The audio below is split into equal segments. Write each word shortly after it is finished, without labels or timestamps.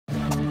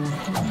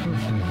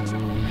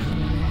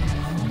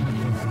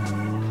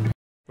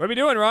What are we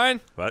doing,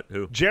 Ryan? What?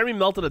 Who? Jeremy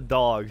melted a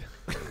dog.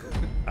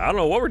 I don't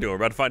know what we're doing. We're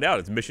about to find out.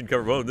 It's mission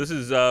cover mode. This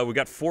is, we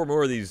got 4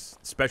 more of these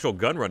special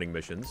gun running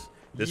missions.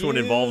 This one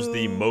involves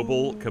the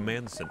mobile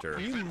command center.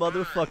 You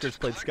motherfuckers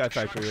played Sky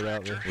Factory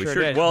without me. We Sure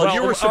sure did. well,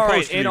 you were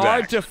supposed to be in back.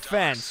 our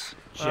defense,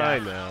 I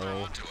Jeff.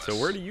 know. So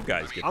where do you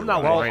guys get I'm to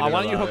not run? worried. Well,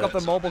 why don't you hook about up it.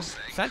 the mobile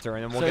center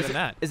and then we'll get in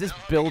that. Is this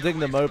building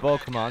the mobile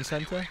command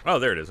center? Oh,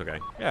 there it is. Okay.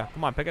 Yeah,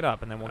 come on, pick it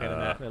up and then we'll get in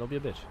that. It'll be a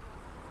bitch.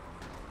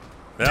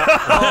 Yeah.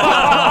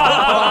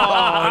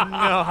 Oh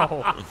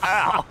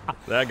no!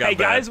 That got Hey bad.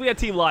 guys, we got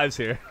team lives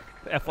here.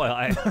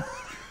 FYI.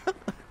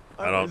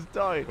 I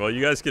don't. Well,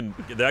 you guys can.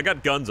 I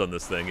got guns on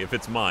this thing. If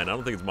it's mine, I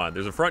don't think it's mine.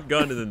 There's a front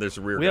gun and then there's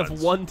a rear We guns.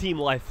 have 1 team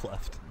life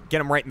left.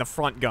 Get him right in the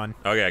front gun.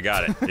 Okay, I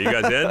got it. Are you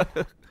guys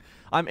in?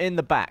 I'm in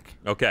the back.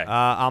 Okay.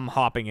 I'm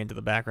hopping into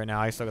the back right now.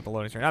 I still got the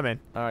loading screen. I'm in.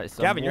 All right,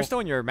 so Gavin, you're still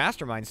in your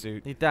mastermind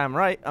suit. You're damn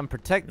right. I'm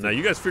protected. Now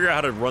you guys figure out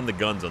how to run the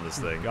guns on this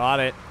thing. Got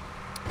it.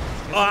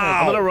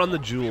 I'm gonna Ow! run the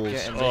jewels.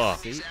 Get in this Oh.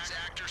 seat.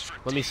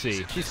 Let me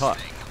see. She's hot.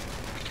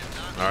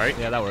 All right.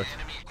 Yeah, that worked.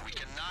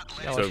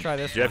 Yeah, So let's try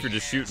this. Jeff, one. you're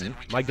just shooting.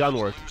 My gun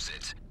worked.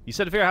 You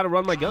said to figure out how to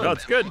run my gun. No,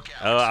 it's good.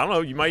 I don't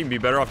know. You might even be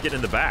better off getting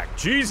in the back.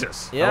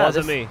 Jesus. Yeah,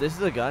 wasn't this, me. This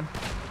is a gun.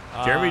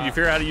 Jeremy, did you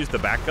figure out how to use the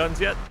back guns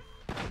yet?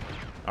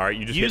 All right,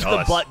 you just Use hit the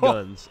us. butt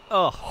guns.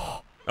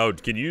 Oh. Oh,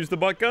 can you use the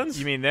butt guns?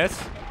 You mean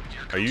this?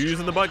 Are you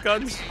using the butt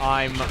guns?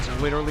 I'm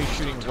literally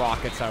shooting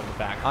rockets out of the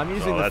back. I'm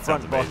using Oh, the that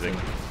sounds front amazing.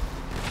 button.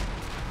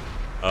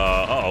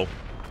 Uh-oh.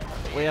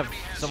 We have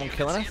someone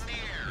killing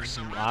us.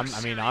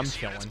 I'm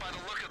killing.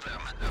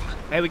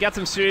 Hey, we got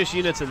some serious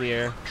units in the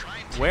air.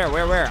 Where?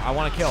 I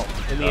want to kill.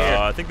 In the air.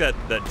 I think that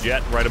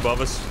jet right above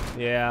us.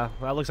 Yeah,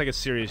 that looks like a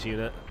serious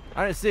unit.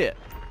 I didn't see it.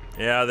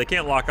 Yeah, they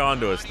can't lock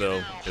onto us,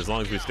 though, as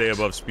long as we stay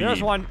above speed.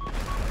 There's one.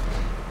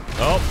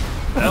 Oh,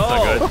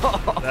 that's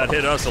not good. That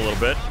hit us a little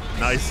bit.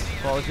 Nice.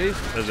 Apologies.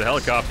 There's a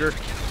helicopter.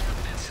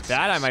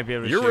 That I might be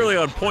able to You're shoot. really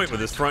on point with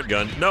this front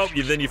gun. Nope,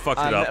 then you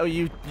fucked it up. Oh,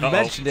 you Uh-oh.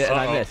 mentioned it and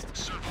I Uh-oh.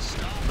 missed.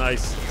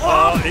 Nice.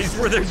 Oh, he's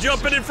where they're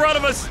jumping in front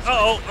of us.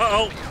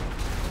 Uh-oh.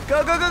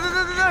 Go, go, go, go,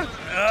 go, go, go.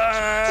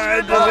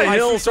 There's Oh, a I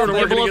hill see sort of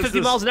They're working below against 50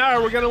 us. miles an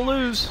hour. We're gonna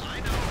lose.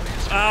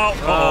 Ow.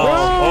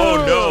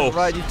 Oh, no.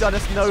 Right, you've done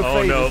us no Oh,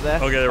 favors no.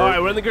 there. Okay, All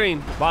right, we're in the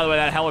green. By the way,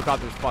 that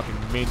helicopter's fucking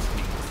minty.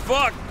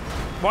 Fuck.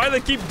 Why do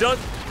they keep done?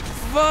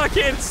 Fuck, I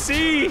can't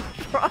see.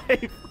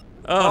 Right.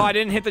 Oh, I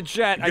didn't hit the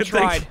jet. I Good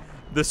thing tried.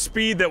 The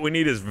speed that we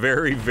need is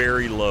very,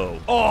 very low.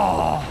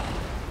 Oh.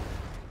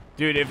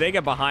 Dude, if they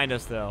get behind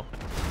us, though.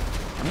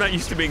 I'm not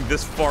used to being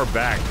this far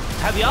back.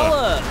 Have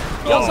y'all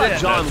y'all saw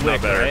John that's not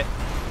Wick, better. right?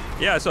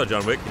 Yeah, I saw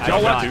John Wick. I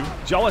John did Wick not.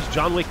 2. Did y'all watch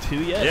John Wick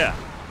 2 yet? Yeah.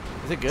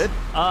 Is it good?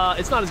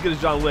 It's not as good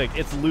as John Wick.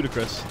 It's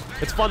ludicrous.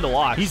 It's fun to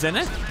watch. He's in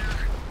it?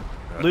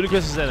 Ludacris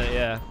is in it,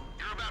 yeah.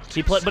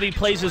 But he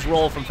plays his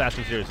role from Fast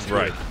and Furious. It's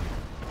Right. weird.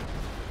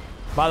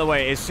 By the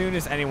way, as soon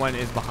as anyone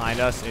is behind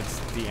us, it's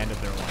the end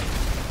of their life.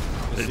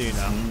 Just so you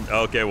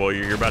know. Okay, well,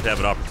 you're about to have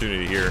an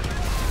opportunity here.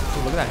 Ooh,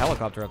 look at that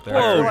helicopter up there.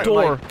 Whoa. Right,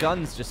 door. My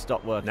guns just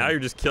stopped working. Now you're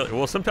just killing.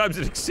 Well, sometimes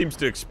it seems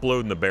to explode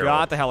in the barrel.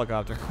 Got the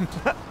helicopter.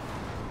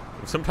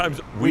 Sometimes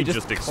we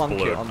just just clunk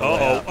it explode. on the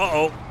way up.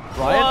 Uh-oh.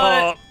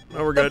 Ryan?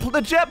 No, we're good.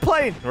 The jet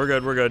plane! We're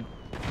good. We're good.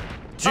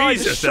 Oh, I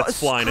Jesus, just shot that's a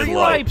flying in screen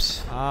low. Wipes.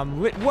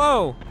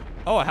 Whoa.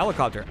 Oh, a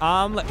helicopter. It's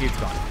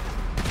gone.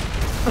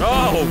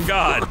 Oh,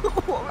 God.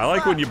 I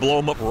like when you blow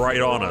them up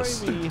right on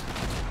us.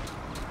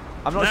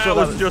 I'm not That sure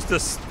was that was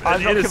just I'm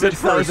an not innocent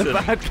convinced that was person.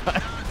 a bad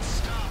guy.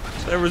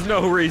 There was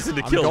no reason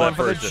to I'm kill going that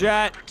for person. the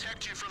jet.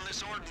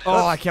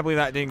 Oh, I can't believe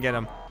that didn't get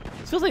him.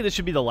 It feels like this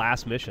should be the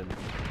last mission.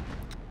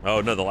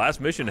 Oh, no, the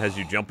last mission has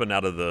you jumping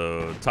out of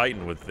the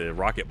Titan with the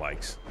rocket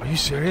bikes. Are you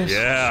serious?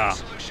 Yeah.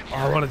 Oh,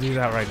 I want to do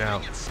that right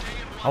now.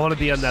 I want to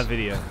be on that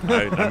video.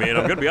 I mean,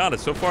 I'm going to be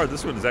honest. So far,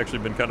 this one has actually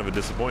been kind of a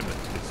disappointment.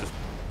 It's just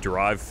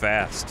drive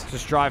fast.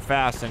 Just drive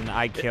fast and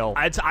I kill.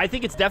 I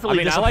think it's definitely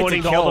I mean, I like to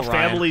disappointing to all kill, the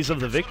Ryan. families of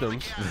the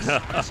victims.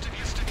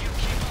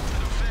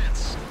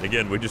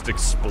 Again, we just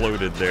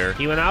exploded there.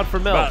 He went out for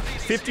milk. About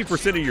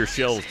 50% of your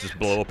shells just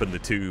blow up in the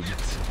tube.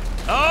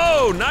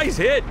 Oh, nice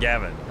hit,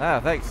 Gavin. Ah,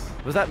 thanks.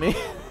 Was that me?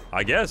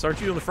 I guess. Aren't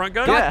you on the front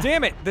gun? God Yeah.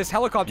 damn it! This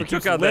helicopter You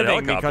took keeps out that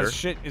living helicopter. because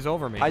shit is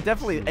over me. I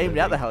definitely aimed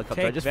at the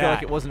helicopter. I Take just feel like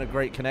that. it wasn't a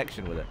great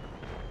connection with it.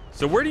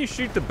 So where do you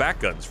shoot the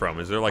back guns from?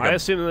 Is there like I a...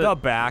 assume the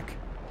that back.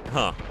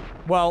 Huh.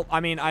 Well, I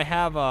mean, I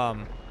have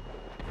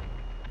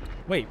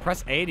Wait,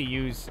 press A to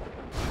use.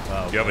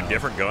 Do you have a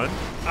different gun?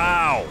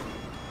 Ow.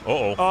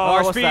 Uh-oh.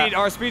 Oh, what's that?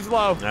 our speed's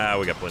low. Ah,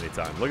 we got plenty of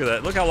time. Look at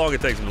that. Look how long it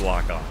takes them to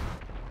lock on.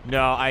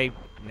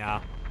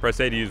 No. Press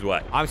A to use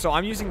what?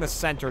 I'm using the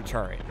center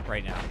turret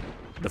right now.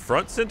 The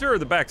front center or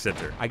the back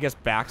center? I guess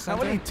back How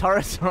center. many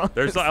turrets are on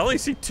There's I only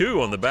see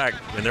 2 on the back,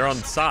 and they're on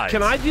the sides.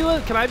 can I be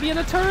in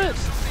a turret?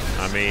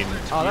 I mean,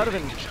 Oh, that would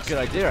have been a good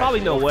idea. Probably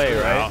actually. no way,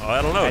 right?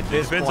 I don't know. At It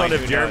this depends point, on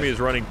if who Jeremy knows? is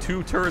running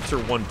 2 turrets or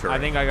 1 turret. I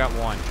think I got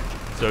one.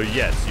 So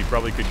yes, you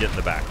probably could get in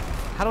the back.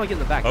 How do I get in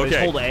the back? Do I just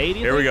Okay. hold A? Do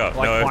you Here we think? go.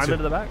 Like No, climb it's-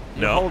 into the back?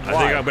 No, hold I think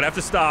Y. I'm gonna have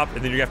to stop,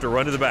 and then you have to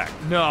run to the back.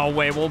 No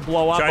way, we'll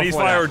blow up. Chinese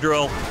before fire that.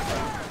 drill.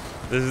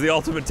 This is the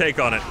ultimate take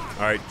on it.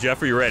 All right,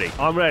 Jeff, are you ready?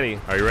 I'm ready.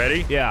 Are you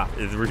ready? Yeah.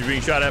 We're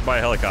being shot at by a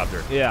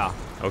helicopter. Yeah.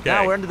 Okay.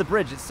 Now we're under the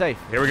bridge. It's safe.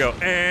 Here we go.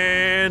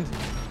 And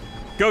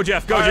go,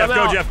 Jeff. Go, All right, Jeff. I'm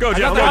Go, out. Jeff. Go, I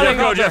Jeff. got Go, the Jeff.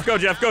 Go, helicopter. Jeff. Go,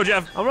 Jeff. Go,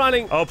 Jeff. I'm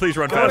running. Oh, please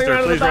run Going faster.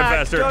 around in the Please run back.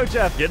 faster. Go,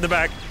 Jeff. Get in the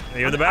back. Are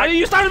you in the back?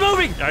 You started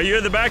moving. Are you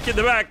in the back? Get in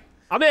the back.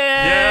 I'm in.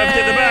 Yeah,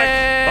 get in the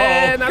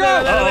back.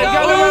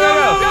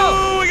 Uh-oh.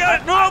 Go. We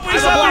got it. No, we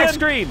There's a saw black it.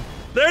 screen.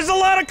 There's a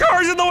lot of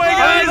cars in the way,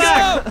 guys.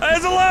 Go.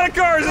 There's a lot of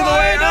cars in the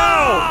way.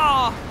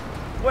 No.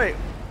 Wait.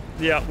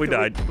 Yeah, we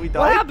died. We died.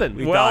 What happened?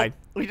 We Well, died.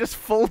 We just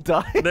full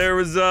died. There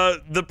was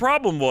the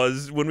problem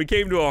was when we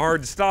came to a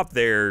hard stop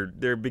there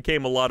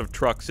became a lot of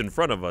trucks in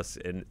front of us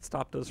and it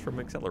stopped us from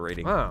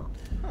accelerating. Oh.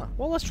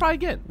 Well, let's try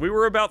again. We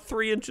were about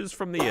 3 inches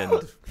from the end.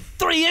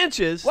 3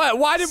 inches. What?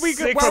 Why did we?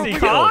 60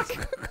 kills.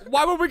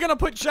 Why were we gonna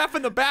put Jeff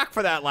in the back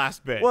for that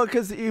last bit? Well,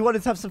 because you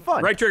wanted to have some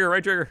fun. Right trigger,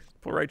 right trigger.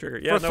 Pull right trigger.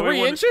 Yeah, For no,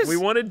 3 inches? We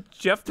wanted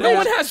Jeff to no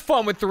one has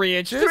fun with 3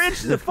 inches. 3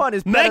 inches of fun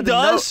is better Meg than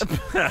does.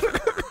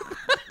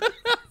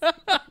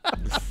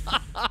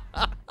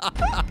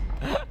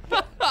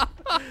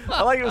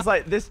 I like it was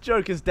like, this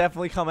joke is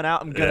definitely coming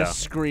out. I'm gonna Yeah.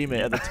 scream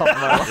it at the top of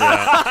my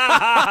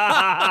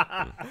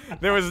lungs.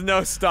 There was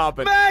no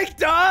stopping. Meg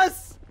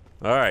does!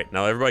 All right,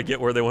 now everybody get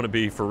where they want to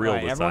be for real All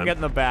right, this everyone time. get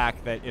in the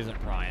back that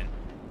isn't Brian.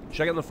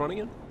 Should I get in the front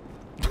again?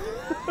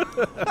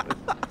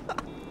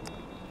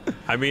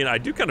 I mean, I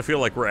do kind of feel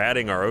like we're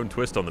adding our own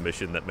twist on the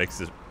mission that makes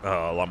this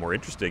a lot more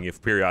interesting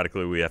if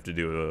periodically we have to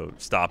do a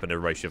stop and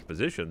everybody shift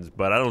positions,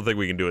 but I don't think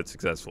we can do it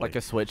successfully. Like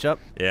a switch up?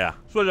 Yeah.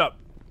 Switch up.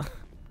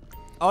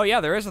 Oh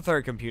yeah, there is a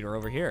third computer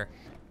over here.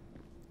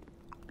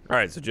 All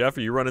right, so Jeff,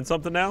 are you running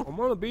something now? I'm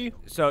gonna be.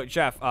 So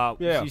Jeff,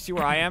 Yeah. you see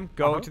where I am?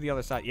 Go to the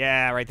other side.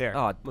 Yeah, right there.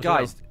 Oh, What's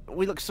guys,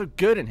 we look so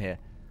good in here.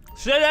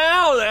 Sit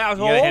down, you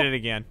asshole. gotta hit it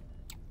again.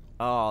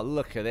 Oh,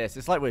 look at this.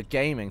 It's like we're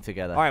gaming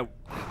together. All right,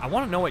 I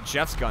want to know what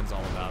Jeff's gun's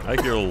all about. I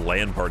like your little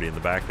LAN party in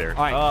the back there.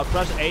 All right,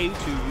 Press A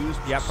to use.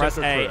 yeah, press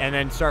separate A clear. and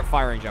then start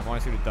firing, Jeff. I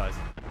want to see what it does.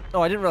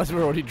 Oh, I didn't realize we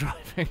were already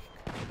driving.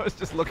 I was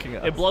just looking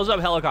at It us. blows up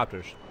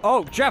helicopters.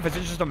 Oh, Jeff, is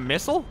it just a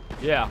missile?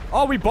 Yeah.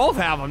 Oh, we both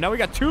have them. Now we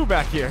got 2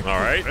 back here. All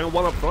right. And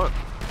one up front.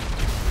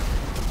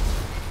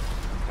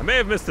 I may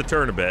have missed the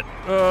turn a bit.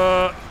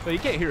 So you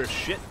can't hear a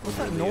shit. What's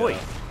that noise?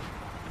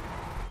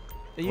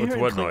 Are you What's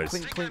hearing what clink, noise?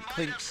 clink, clink,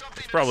 clink?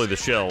 It's probably the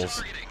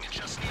shells.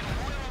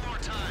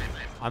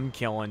 I'm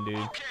killing,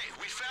 dude.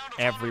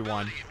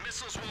 Everyone.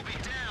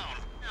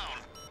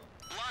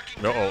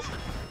 Uh-oh.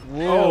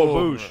 Whoa,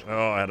 boosh.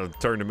 Oh, I had a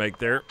turn to make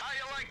there.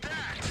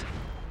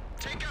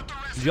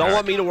 Do y'all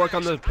want me to work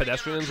on the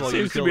pedestrians while you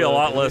Seems to kill be a the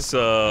lot enemies?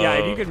 less Yeah,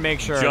 if you could make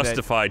sure that-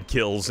 justified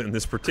kills in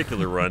this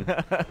particular run.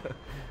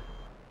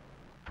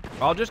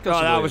 I'll just go.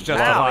 Oh, that was civilians. just-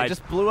 Ow, Justified. it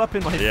just blew up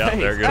in my Yeah, face.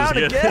 there goes Out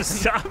again. again.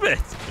 Stop it.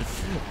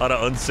 A lot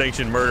of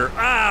unsanctioned murder.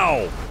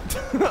 Ow!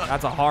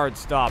 That's a hard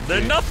stop,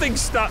 There's dude. nothing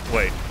stop.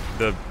 Wait,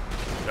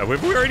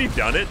 have we already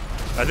done it?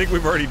 I think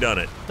we've already done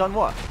it. Done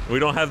what? We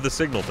don't have the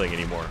signal thing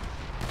anymore.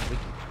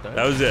 Don't?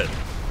 That was it.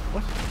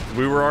 What?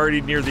 We were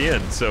already near the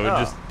end, so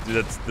Oh.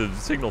 that's the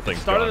signal thing.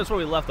 Started us where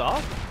we left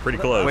off. Pretty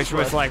close. Which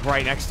was like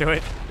right next to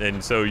it.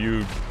 And so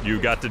you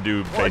got to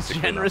do What a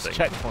basically generous nothing.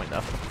 checkpoint,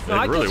 though. No,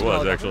 I It really killed was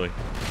some actually.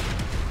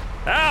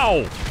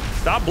 Ow!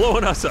 Stop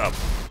blowing us up.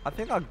 I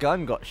think our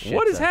gun got shit.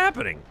 What is though.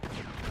 happening?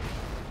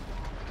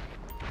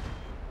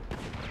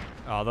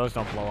 Oh, those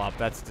don't blow up.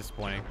 That's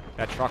disappointing.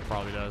 That truck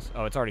probably does.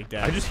 Oh, it's already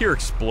dead. I just hear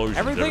explosions.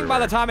 Everything by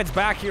the time it's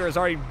back here is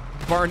already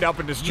burned up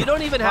and destroyed. You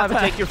don't even have to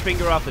take your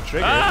finger off the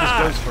trigger. It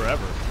just goes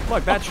forever.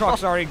 Look, that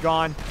truck's already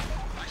gone.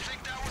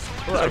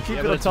 Well, I keep Yeah,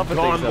 it but on it's top of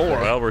gone things. more.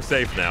 Well, we're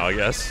safe now, I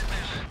guess.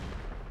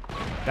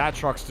 That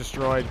truck's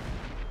destroyed.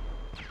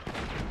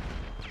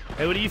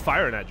 Hey, what are you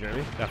firing at,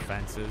 Jeremy? The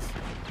fences.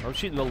 I'm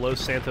shooting the Los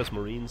Santos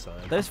Marine sign.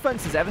 Those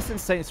fences, ever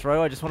since Saints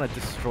Row, I just want to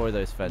destroy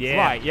those fences.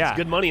 Yeah, Right, yeah. It's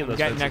good money in I'm those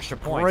getting fences. extra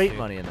points. Great dude.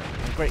 money in them.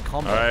 Great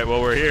combo. All right, well,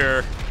 we're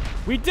here.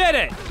 We did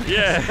it!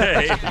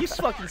 Yay! Are you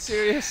fucking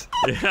serious?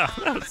 Yeah,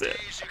 that was it.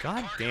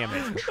 God damn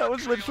it. That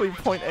was literally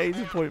point A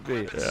to point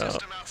B. Yeah.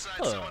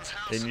 Huh.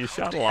 And you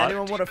shot a lot.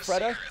 Anyone want a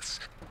Freddo?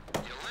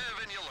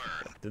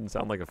 Didn't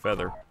sound like a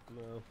feather.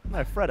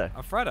 No, Freddo.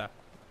 A Freda.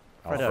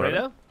 Freddo.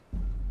 Fredo?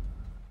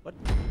 What?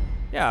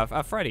 Yeah,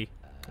 a Freddy.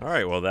 All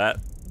right, well, There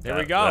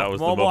we go. That was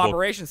Mobile the mobile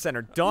Operations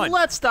Center. Done.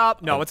 Let's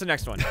stop. No, what's the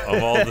next one?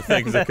 of all the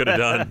things that could have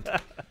done.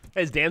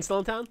 Hey, is Dan still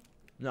in town?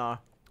 No,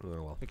 Oh,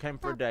 well. we came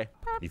for a day.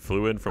 He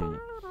flew in from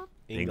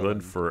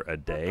England for a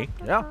day.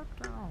 Yeah.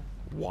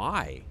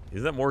 Why?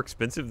 Isn't that more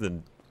expensive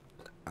than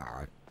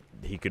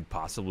he could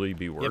possibly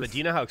be worth? Yeah, but do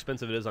you know how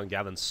expensive it is on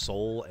Gavin's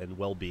soul and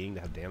well-being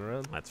to have Dan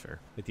around? That's fair.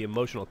 Like the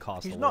emotional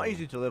cost. He's alone. not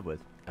easy to live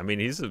with. I mean,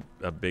 he's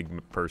a big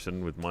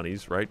person with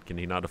monies, right? Can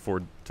he not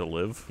afford to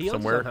live He owns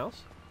somewhere? his own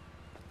house.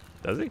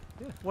 Does he?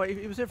 Well,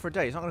 he was here for a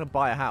day. He's not going to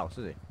buy a house,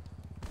 is he?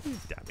 I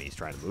mean, he's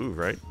trying to move,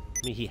 right?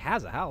 I mean, he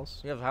has a house.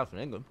 He has a house in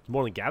England.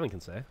 More than Gavin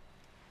can say.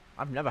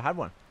 I've never had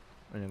one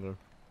in England.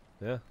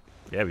 Yeah.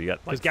 Yeah, but you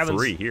got like Gavin's,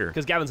 3 here.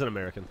 Because Gavin's an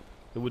American.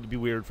 It would be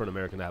weird for an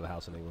American to have a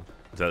house in England.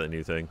 Is that the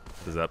new thing?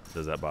 Does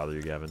that bother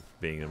you, Gavin,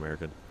 being an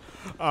American?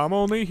 I'm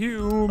only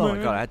human. Oh my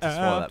god, I had to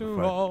swallow that after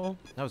before. all.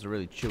 That was a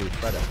really chewy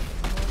Freddo.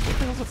 What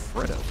the hell's a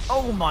Freddo?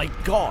 Oh my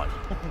god!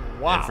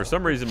 Wow. And for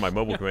some reason, my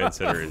mobile command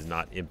center is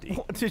not empty.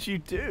 What did you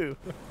do?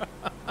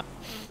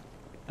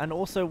 And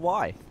also,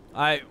 why?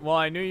 Well,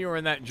 I knew you were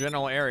in that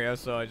general area,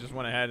 so I just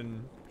went ahead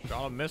and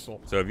shot a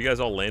missile. So have you guys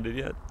all landed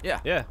yet? Yeah.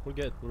 Yeah, we're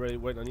good. We're ready.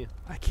 Waiting on you.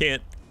 I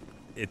can't.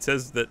 It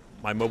says that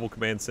my mobile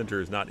command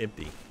center is not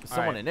empty. There's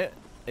someone Alright. in it.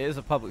 It is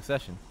a public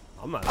session.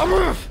 I'm not.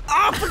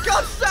 Oh, for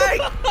God's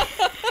sake!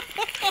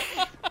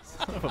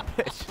 Son of a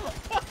bitch.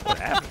 What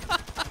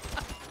happened?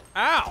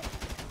 Ow!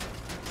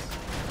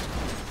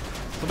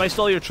 Somebody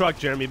stole your truck,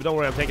 Jeremy, but don't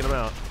worry, I'm taking them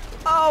out.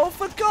 Oh,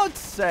 for God's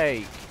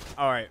sake!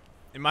 All right.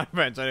 In my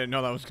defense, I didn't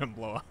know that was gonna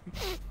blow up.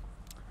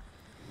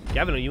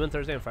 Gavin, are you in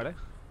Thursday and Friday?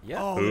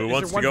 Yeah. Oh, Who is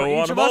wants there to one for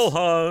go each on a of us? mole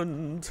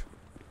hunt?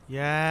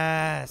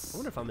 Yes. I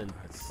wonder if I'm in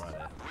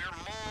Friday.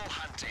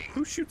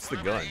 Who shoots the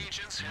gun?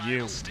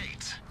 You.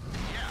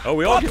 Oh,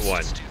 we all get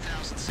one.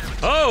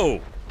 Oh,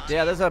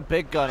 Yeah, there's a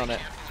big gun on it.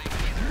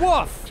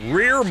 Woof.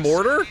 rear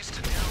mortar?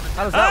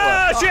 How does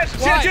Ah, that work? shit!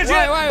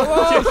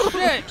 Whoa,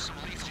 shit.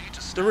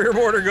 The rear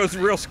mortar goes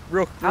real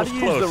How do you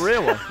close. use the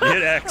rear one? You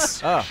hit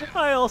X. Oh.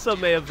 I also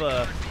may have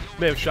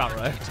shot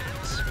right.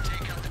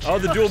 Oh,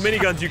 the dual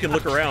miniguns, you can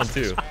look around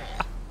too.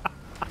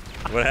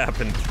 What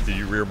happened? Did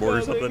you rear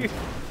mortar something?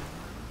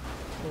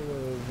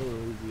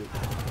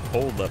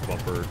 Hold left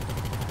bumper.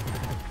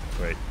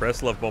 Wait,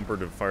 press left bumper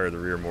to fire the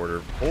rear mortar.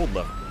 Hold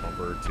left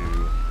bumper to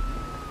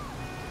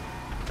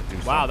do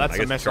Wow, something. that's I a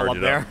guess missile charge up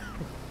it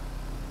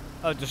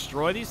there.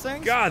 Destroy these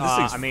things? God, this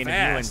thing's I mean,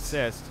 fast. if you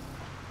insist.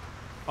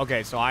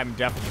 Okay, so I'm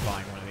definitely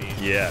buying one of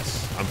these.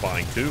 Yes, I'm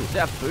buying two. Does it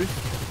have boost?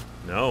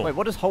 No. Wait,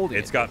 what is holding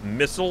It's it? got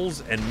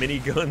missiles and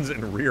miniguns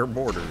and rear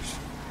mortars.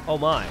 Oh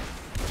my.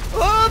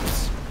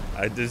 Oops!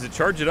 Does it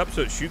charge it up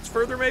so it shoots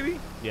further, maybe?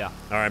 Yeah. All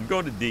right, I'm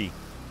going to D.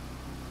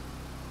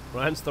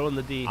 Ryan's throwing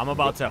the D. I'm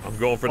about to. I'm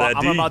going for that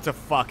I'm D. about to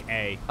fuck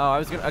A. Oh, I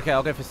was gonna. Okay,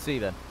 I'll go for C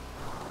then.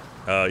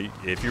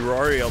 If you were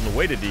already on the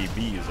way to D,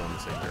 B is on the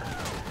same turn.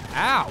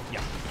 Ow, you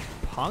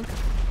punk.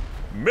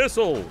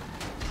 Missile.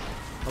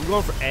 I'm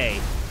going for A.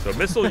 So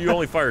missile, you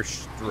only fire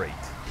straight.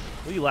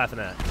 What are you laughing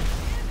at?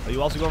 Are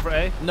you also going for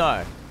A?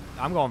 No,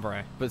 I'm going for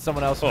A. but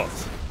someone else. Oh,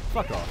 wants.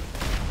 Fuck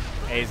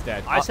off. A's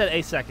dead. I said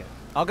A second.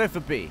 I'll go for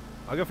B.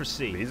 I'll go for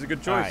C. B's a good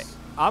All choice. right.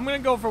 I'm gonna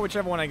go for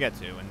whichever one I get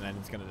to, and then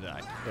it's gonna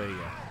die. There you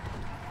go.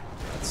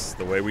 That's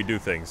the way we do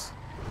things.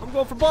 I'm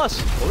going for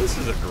bus. Well, this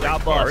is a great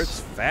Got car. bus. It's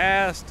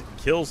fast, it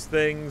kills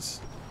things.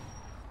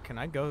 Can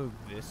I go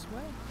this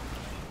way?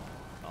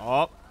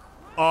 Oh.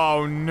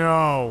 Oh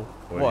no.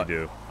 What do you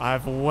do?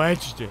 I've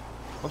wedged it.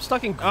 I'm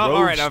stuck in Grove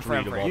all right, I'm Street free,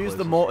 of I'm all free. Use the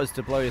places. mortars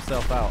to blow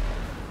yourself out.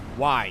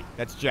 Why?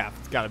 That's Jeff.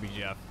 It's gotta be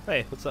Jeff.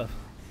 Hey, what's up?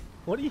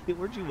 What are you?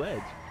 Where'd you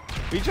wedge?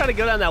 Are you trying to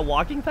go down that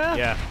walking path?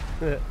 Yeah.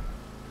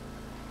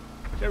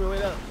 Jeremy,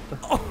 wait up.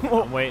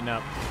 I'm waiting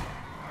up.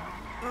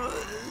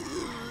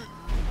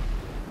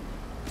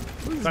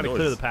 Trying to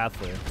clear the path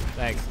for you.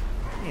 Thanks.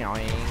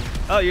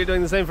 Oh, you're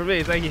doing the same for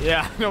me. Thank you.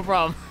 Yeah, no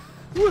problem.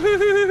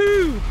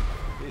 Woohoo!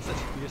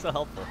 You're so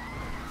helpful.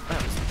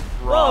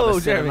 Rather Whoa,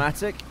 Jeremy.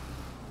 cinematic.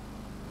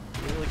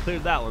 You really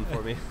cleared that one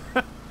for me.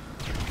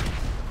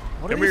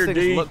 What Come do here, these things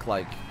D. look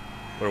like?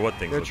 What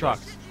things They're look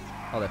trucks.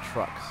 Oh, they're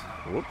trucks.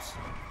 like? Whoops.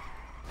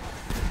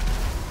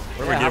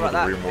 What Yeah, do how we give with about the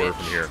that, rear mortar bitch?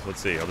 from here? Let's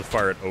see. I'll just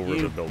fire it over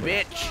You the building.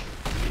 bitch!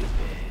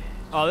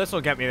 Oh, this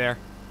will get me there.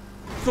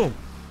 Boom.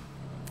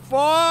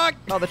 Fuck!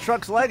 Oh, the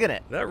truck's legging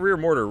it. That rear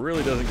mortar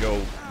really doesn't go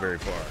very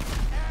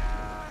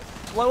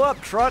far. Blow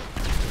up, truck.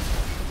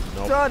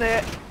 Nope. Done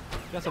it.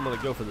 Guess I'm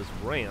gonna go for this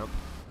ramp.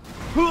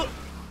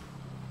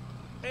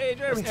 Hey,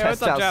 Jeremy. Let's Hey, what's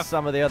test up, out Jeff?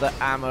 some of the other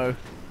ammo.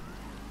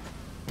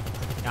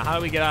 Now, how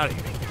do we get out of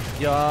here?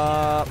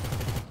 Yup.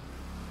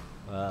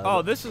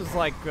 Oh, this is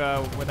like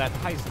where that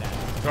heist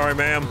at. Sorry,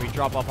 ma'am. We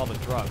drop off all the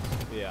drugs.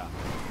 Yeah.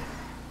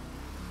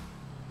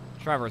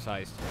 Trevor's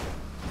heist.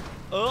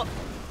 Oh.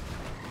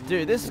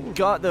 Dude, this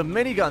gun, the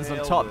miniguns on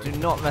Nailed top it. do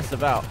not mess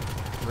about.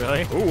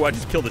 Really? Ooh, I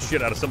just killed the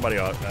shit out of somebody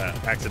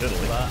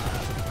accidentally.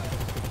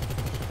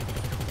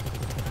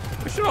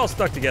 We should all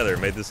stuck together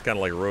and made this kind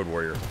of like a road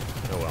warrior.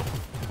 Oh well.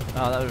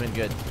 Oh, that would have been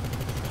good.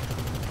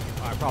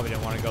 I probably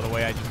didn't want to go the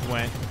way I just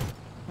went.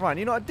 Ryan,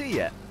 you're not a D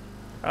yet.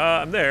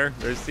 I'm there.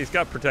 He's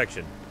got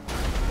protection.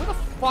 Where the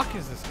fuck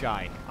is this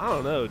guy? I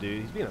don't know,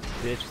 dude. He's being a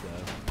bitch,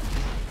 though.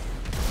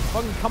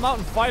 Fucking come out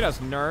and fight us,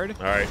 nerd.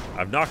 All right,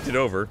 I've knocked it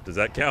over. Does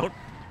that count?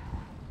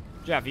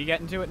 Jeff, you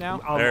getting to it now?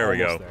 I'm There we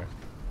go. almost there.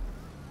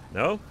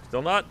 No,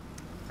 still not.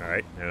 All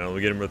right, and we'll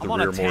get him with I'm the on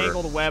rear a mortar.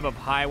 tangled web of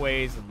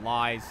highways and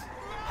lies.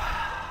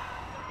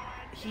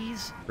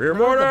 He's Rear not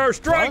mortar, the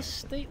strike! bus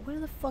state. Where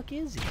the fuck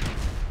is he?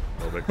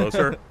 A little bit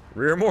closer.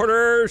 Rear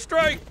mortar,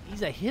 strike!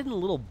 He's a hidden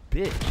little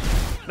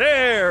bitch.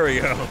 There we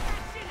go.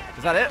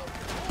 Is that it?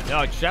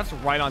 No, Jeff's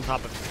right on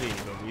top of C.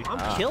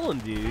 I'm killing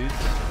dudes.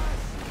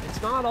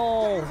 It's not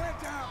all.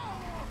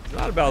 It's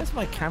not about Where's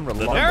my camera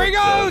the locked? There he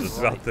number, goes! It's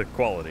about the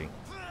quality.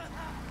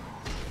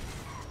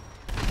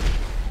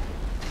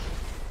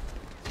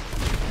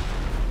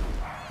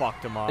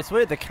 fucked him up. It's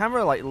weird. The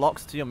camera like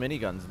locks to your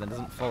miniguns and then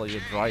doesn't follow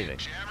you driving.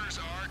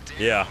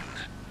 Yeah.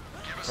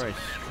 Very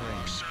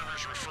strange.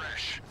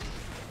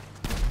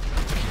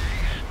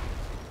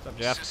 What's up,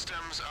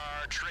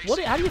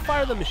 Jeff? How do you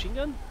fire the machine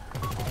gun?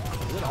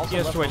 Is it also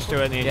You left switch bumper?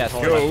 to it and you Yes. just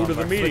hold Go left to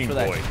the bumper. meeting for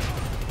that. point.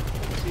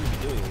 What seem to be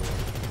doing it?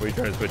 What are you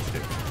trying to switch to?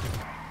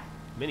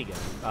 Minigun.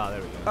 Oh, there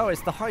we go. Oh,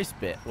 it's the heist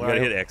bit You where,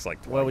 gotta hit X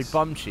like twice. where we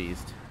bum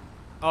cheesed.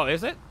 Oh,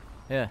 is it?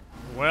 Yeah.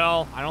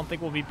 Well, I don't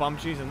think we'll be bum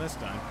cheesing this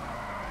time.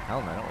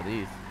 Hell no, not with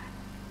these.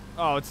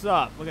 Oh, what's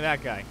up? Look at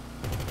that guy.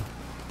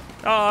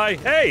 Hi.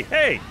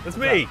 Hey, that's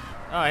me.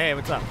 Oh, hey,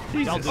 what's up?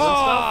 Jesus. Y'all Oh, doing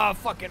stuff?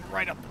 Fucking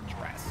right up the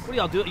dress. What do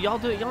y'all do? Y'all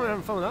aren't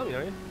having fun without me,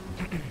 are you?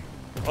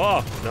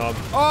 Oh, no.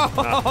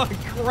 Oh,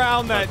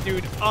 ground that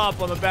dude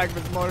up on the back of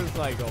his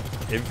motorcycle.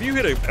 If you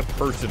hit a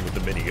person with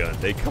a minigun,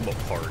 they come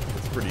apart.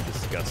 It's pretty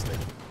disgusting.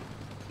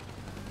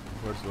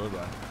 Where's the little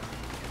guy?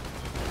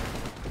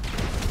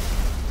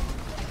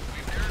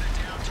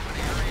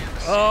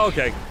 Oh,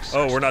 okay.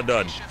 Oh, we're not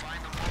done.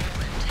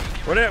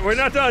 We're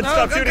not done.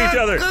 Stop shooting each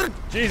other.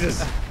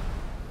 Jesus.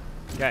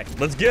 Okay.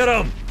 Let's get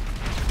them.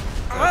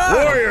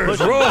 Warriors,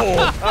 roll.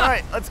 All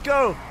right, let's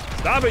go.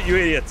 Stop it, you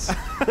idiots.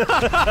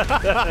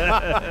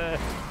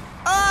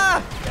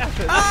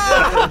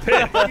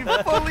 You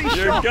fully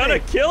You're shot gonna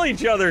me. kill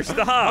each other.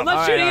 Stop. I'm not All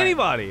right, shooting all right.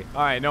 anybody.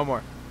 All right, no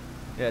more.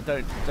 Yeah,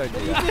 don't do What are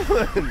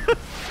that. you doing?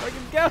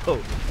 Fucking go.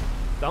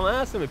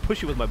 Dumbass, let me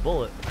push you with my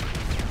bullet.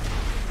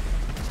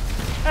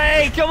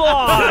 Hey, come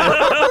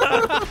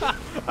on!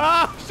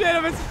 Oh,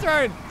 shit, it's a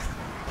turn.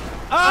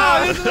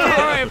 Oh, this is all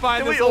right,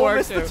 fine. Did we This will all work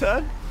miss the too.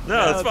 turn?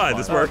 No, that's fine.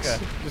 This works.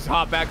 Okay. Just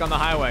hop back on the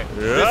highway.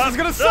 Yeah. This is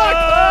gonna suck.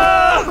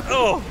 Ah!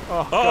 Oh.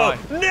 Oh, Oh.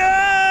 God. No.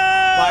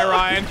 Bye,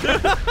 Ryan.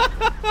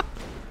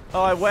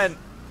 Oh, I went.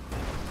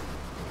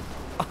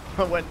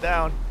 I went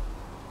down.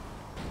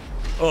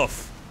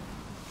 Oof.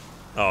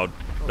 Oh,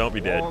 don't be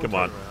dead. Long Come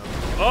on. turnaround.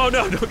 Oh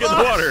no! Don't get in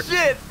the water.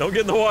 Shit! Don't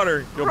get in the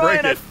water. You'll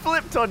Ryan, break I it.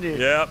 flipped on you.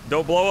 Yeah.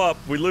 Don't blow up.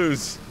 We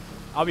lose.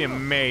 I'll be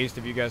amazed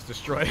if you guys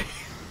destroy it.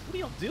 What are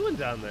y'all doing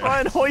down there?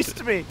 Ryan,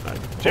 hoist me.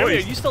 Jeremy, are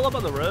Hoist. you still up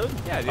on the road?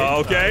 Yeah, dude.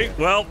 Okay.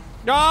 Well,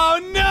 Oh,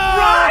 no!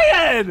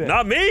 Ryan!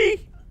 not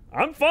me.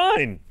 I'm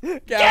fine.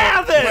 Gavin!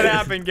 What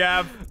happened,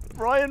 Gav?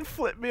 Ryan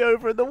flipped me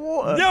over in the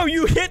water. No,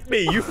 you hit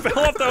me. You fell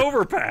off the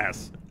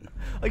overpass.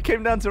 I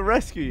came down to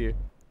rescue you.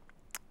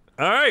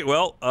 All right.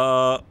 Well,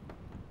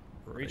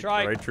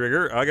 Retry. right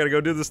trigger. I gotta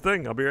go do this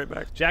thing. I'll be right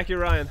back. Jackie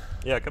Ryan.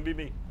 Yeah, come be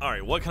me. All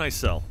right, what can I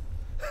sell?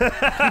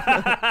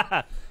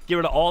 Get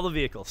rid of all the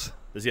vehicles.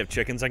 Does he have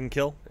chickens I can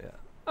kill?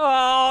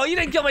 Oh, you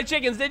didn't kill my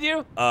chickens, did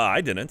you?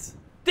 I didn't.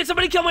 Did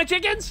somebody kill my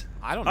chickens?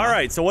 I don't know. All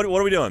right, so what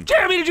are we doing?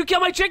 Jeremy, did you kill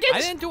my chickens? I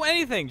didn't do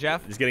anything,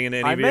 Jeff. Just getting into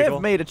any I may vehicle?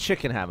 have made a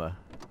chicken hammer.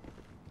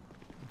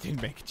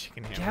 Didn't make a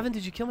chicken hammer. Gavin,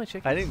 did you kill my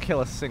chickens? I didn't kill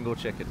a single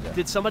chicken, Jeff.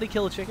 Did somebody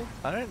kill a chicken?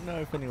 I don't know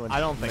if anyone I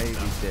don't think maybe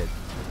so. did.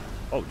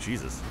 Oh,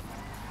 Jesus.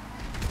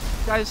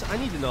 Guys, I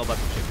need to know about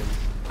the chickens.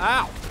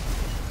 Ow.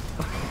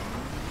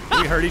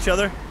 Did we hurt each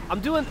other? I'm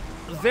doing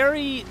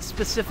very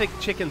specific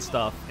chicken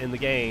stuff in the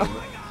game.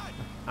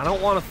 I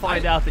don't want to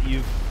find out that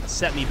you've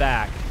set me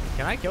back.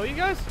 Can I kill you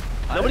guys?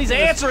 Nobody's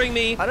think answering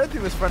me, I don't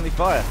think it was friendly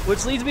fire.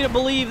 which leads me to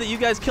believe that you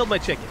guys killed my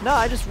chicken. No,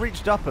 I just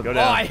reached up and Go Oh,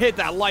 down. I hit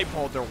that light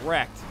pole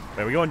direct.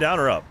 Are we going down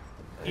or up?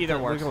 Either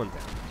We're works. going down.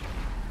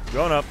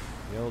 Going up.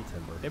 The old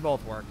timber. They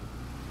both work.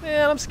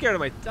 Man, I'm scared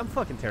of my. I'm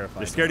fucking terrified.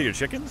 You're scared of your I'm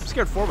chickens?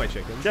 scared for my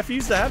chickens. Jeff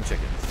used to have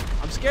chickens.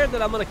 I'm scared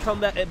that I'm gonna come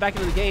back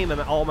into the game and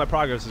all my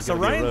progress is So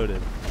gonna Ryan- be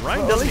eroded. Ryan Well,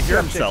 at doesn't least hear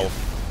you have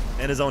himself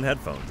in his own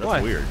headphones. That's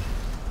Why? weird.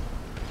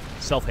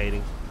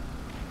 Self-hating.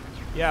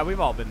 Yeah, we've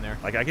all been there.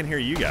 Like, I can hear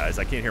you guys.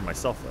 I can't hear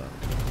myself,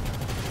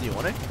 though. Do you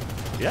want it?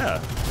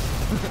 Yeah.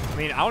 I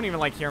mean, I don't even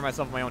like hearing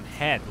myself in my own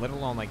head, let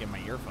alone like in my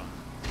earphone.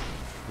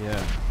 Yeah.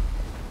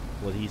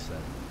 What he said.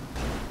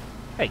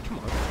 Hey, come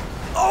on.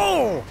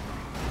 Oh!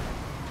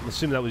 I'm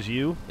assuming that was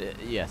you.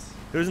 Yes.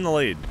 Who's in the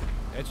lead?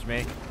 It's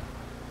me.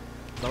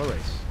 It's not a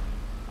race.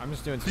 I'm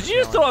just doing. Did you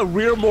just throw a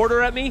rear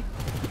mortar at me?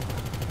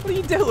 What are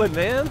you doing,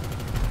 man?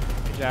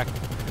 Hey, Jack.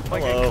 Am I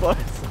getting Hello.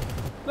 close?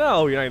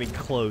 No, you're not getting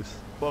close.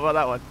 What about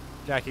that one?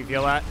 Jack, you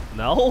feel that?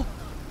 No.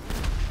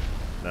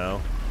 No.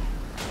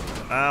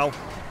 Ow.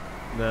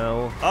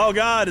 No. Oh,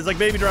 God. It's like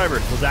Baby Driver.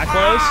 Was that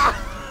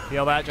close?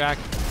 Feel that, Jack?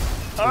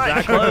 Was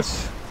that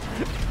close?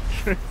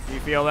 Do you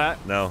feel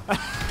that? No.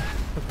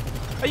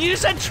 Oh, you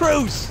just said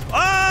truce.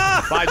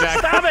 Ah! Bye, Jack.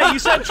 Stop it! You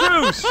said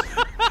truce.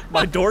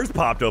 My doors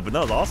popped open.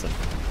 That was awesome.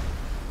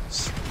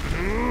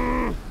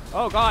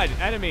 Oh God,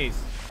 enemies.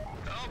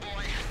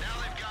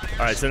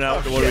 All right, so now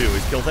what do we do? We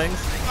kill things?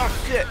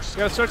 Oh, shit. We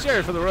gotta search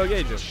area for the rogue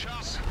agent.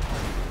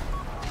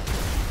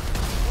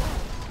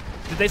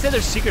 Did they say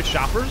there's secret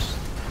shoppers?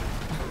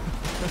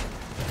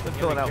 They're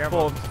filling be out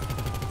careful. forms.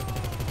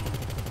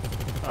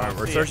 All right,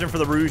 we're see searching for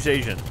the Rouge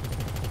Agent.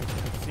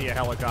 See a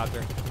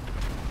helicopter.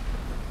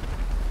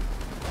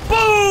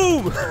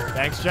 Boom!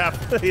 Thanks, Jeff.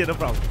 Yeah, no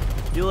problem.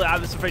 I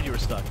was afraid you were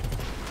stuck.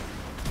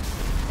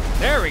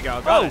 There we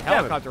go. God, Oh, that Kevin.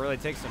 helicopter really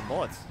takes some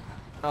bullets.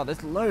 Oh,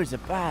 there's loads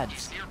of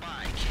bads.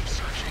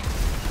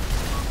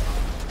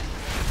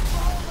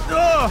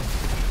 I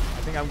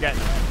think I'm getting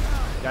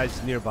him.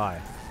 Guys nearby.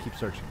 Keep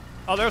searching.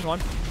 Oh, there's one.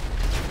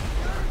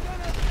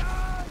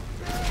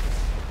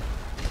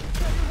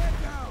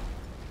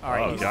 All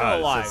right, Oh he's god, still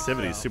alive.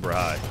 sensitivity is so. super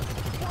high.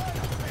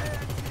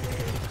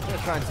 I'm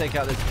gonna try and take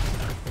out this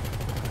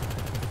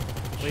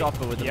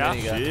chopper with the yeah.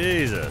 minigun.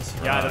 Jesus.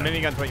 Yeah, Ryan. the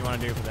minigun's what you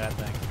want to do for that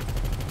thing.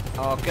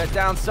 Oh, get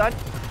down, son.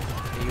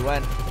 He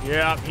went.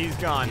 Yeah, he's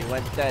gone. He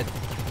went dead.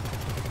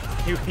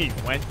 He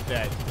went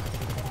dead.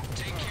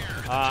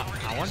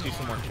 I want to do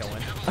some more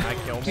killing. Can I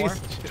kill more?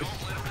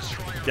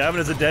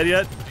 Gavin, is it dead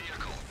yet?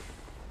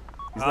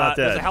 He's not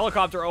There's dead. a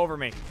helicopter over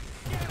me.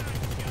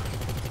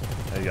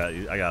 I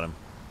got him.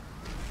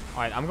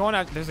 All right, I'm going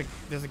out. There's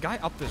a guy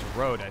up this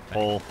road, I think.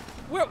 Hole.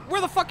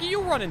 Where the fuck are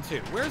you running to?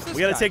 Where's this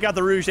We gotta guy? take out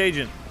the Rouge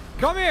agent.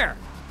 Come here.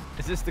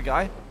 Is this the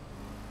guy?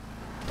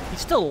 He's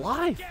still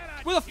alive.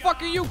 Where the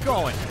fuck are you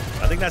going?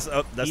 I think that's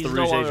the He's Rouge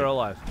no longer agent.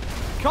 alive.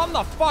 Come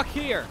the fuck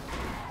here.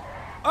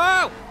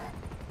 Oh!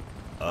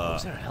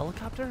 Was there a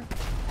helicopter?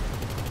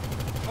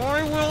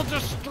 I will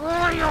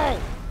destroy you.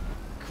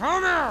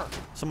 Come here.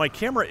 So my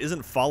camera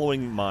isn't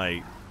following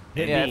my.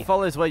 Hit Yeah, me. it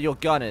follows where your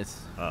gun is.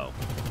 Oh.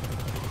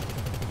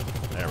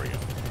 There we go.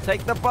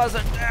 Take the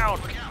buzzer down.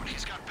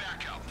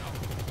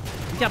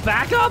 You got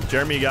backup?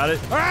 Jeremy, you got it?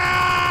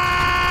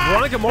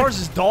 Veronica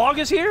Mars' dog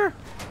is here?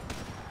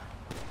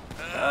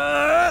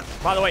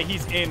 By the way,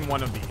 he's in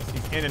one of these.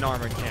 He's in an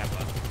armored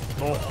Tampa.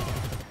 Oh.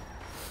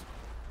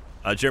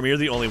 Jeremy, you're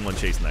the only one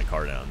chasing that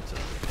car down. So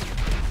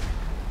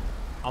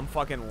I'm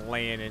fucking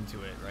laying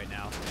into it right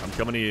now. I'm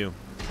coming to you.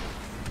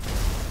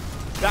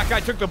 That guy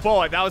took the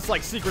bullet. That was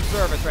like Secret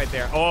Service right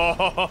there.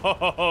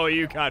 Oh,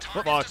 you got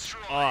fucked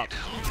up.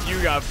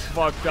 You got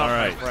fucked up, All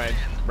right. my friend.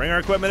 Bring our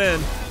equipment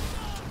in.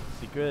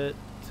 Secret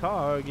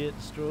target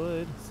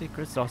destroyed.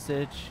 Secret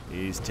sausage.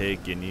 He's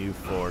taking you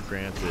for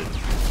granted.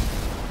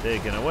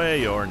 Taking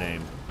away your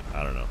name.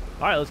 I don't know.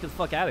 All right, let's get the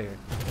fuck out of here.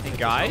 Hey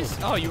guys,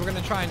 oh, you were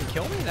gonna try and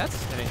kill me?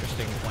 That's an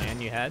interesting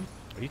plan you had.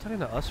 Are you talking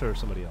to us or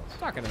somebody else?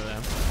 Talking to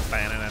them.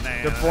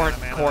 The burnt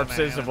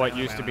corpses of what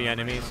used to be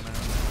enemies.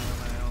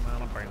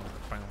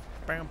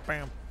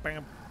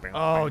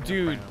 Oh,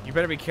 dude, you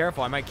better be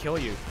careful. I might kill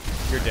you.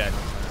 You're dead.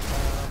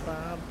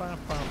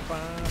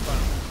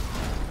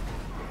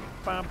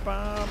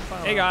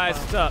 Hey guys,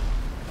 what's up?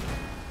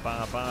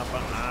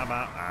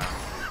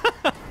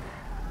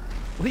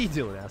 What are you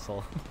doing,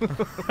 asshole?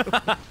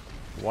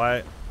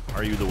 Why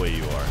are you the way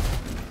you are?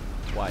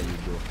 Why you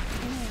do?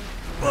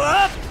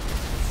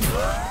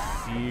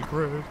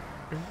 Secret.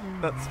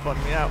 That spun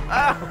me out.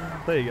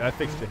 Ah! There you go, I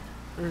fixed it.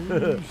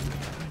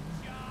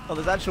 Oh,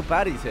 there's actual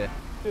baddies here.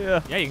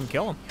 Yeah. Yeah, you can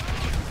kill him.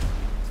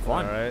 It's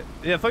fun. All right.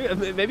 Yeah,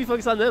 maybe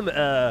focus on them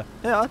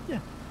Yeah.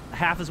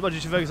 half as much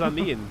as you focus on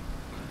me and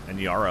And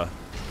Yara.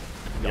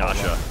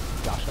 Yasha.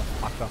 Dasha.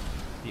 Asha.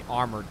 The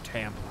armored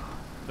Tampa.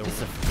 The,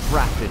 It's a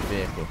rapid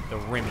vehicle. the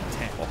Remy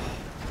Tampa.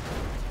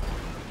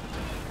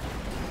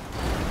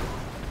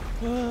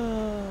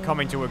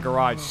 Coming to a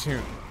garage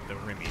soon. The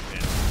Remy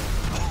Tampa.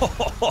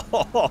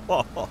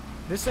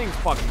 This thing's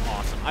fucking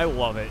awesome. I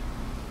love it.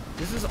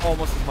 This is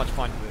almost as much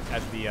fun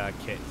as the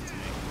kit to me.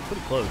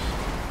 Pretty close.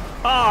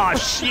 Oh,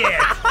 shit!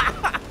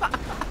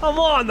 I'm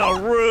on the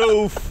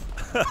roof!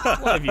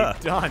 What have you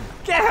done?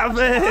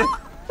 Gavin!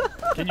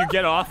 Can you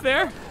get off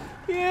there?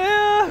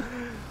 Yeah!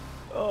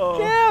 Oh,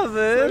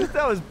 Gavin!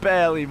 that was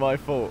barely my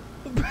fault.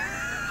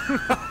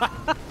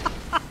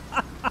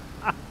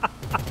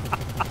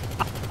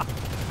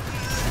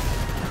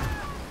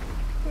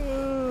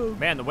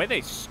 Man, the way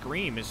they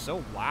scream is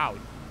so loud.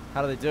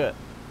 How do they do it?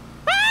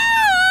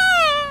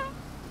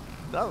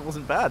 That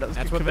wasn't bad. That was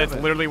That's good that's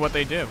commitment. literally what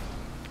they do.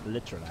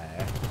 Literally.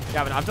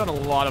 Gavin, I've done a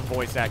lot of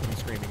voice acting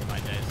screaming in my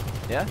days.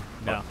 Yeah?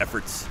 No,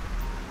 Efforts.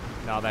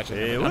 no, that should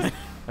Hey, never what? done.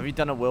 Have you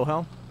done a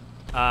Wilhelm?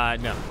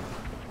 No.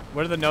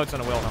 What are the notes on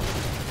a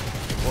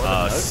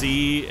Wilhelm?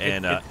 C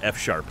and F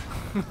sharp.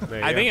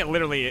 I think it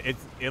literally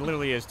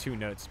is 2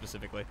 notes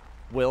specifically.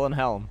 Will and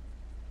Helm.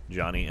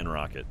 Johnny and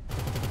Rocket.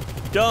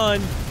 Done.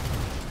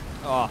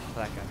 Oh,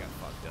 that guy got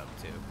fucked up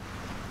too.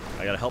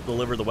 I gotta help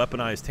deliver the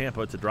weaponized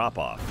Tampa to drop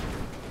off.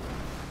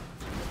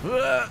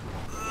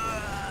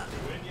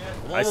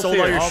 I sold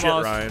all your shit,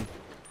 Almost. Ryan.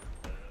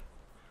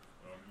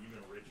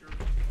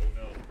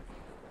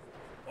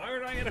 Why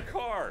aren't I in a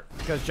car?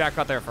 Because Jack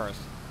got there first.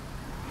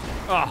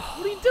 Oh,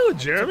 What are you doing,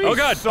 Jeremy? Oh,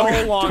 God. so Oh,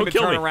 God. long Don't to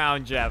kill turn me.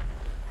 around, Jeff.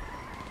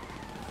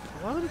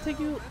 Why would it take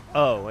you?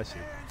 Oh, I see.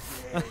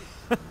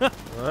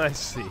 I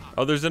see.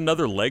 Oh, there's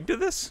another leg to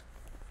this?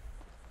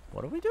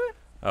 What are we doing?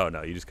 Oh,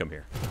 no, you just come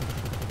here.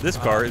 This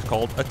car is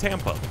called a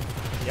Tampa.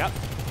 Yep.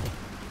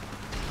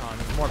 Oh,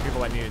 there's more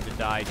people that needed to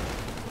die.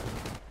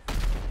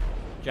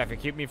 Jeff, you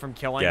keep me from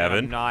killing. and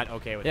Gavin? I'm not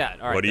okay with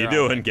that. All right, What are you they're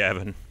out. doing,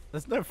 Gavin?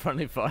 There's no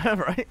friendly fire,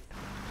 right?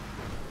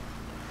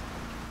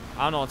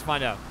 I don't know. Let's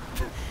find out.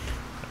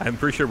 I'm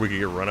pretty sure we could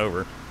get run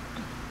over.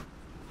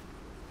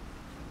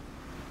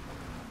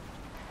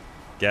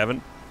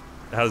 Gavin,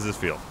 how does this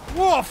feel?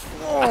 Woof!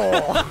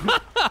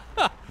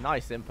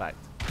 Nice impact.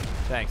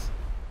 Thanks.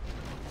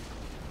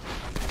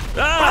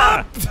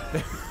 Ah!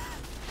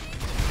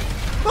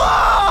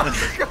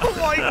 Oh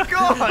my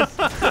god!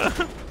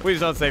 Please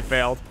don't say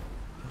failed.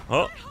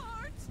 Oh.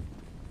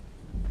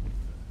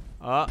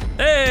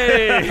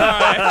 Hey! It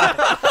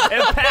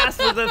passed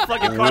with the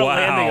fucking car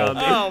landing on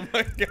me. Oh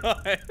my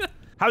god.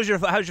 How's your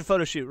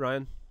photo shoot,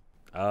 Ryan?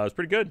 It was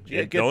pretty good.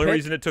 Yeah, The good only pick.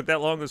 reason it took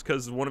that long was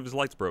because one of his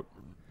lights broke.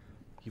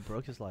 He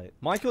broke his light.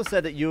 Michael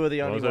said that you were the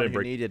Well, only was I one who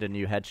break- needed a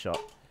new headshot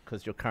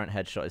because your current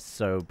headshot is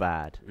so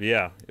bad.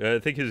 Yeah, I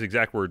think his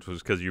exact words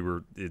was because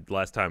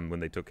last time when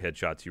they took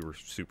headshots, you were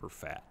super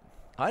fat.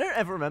 I don't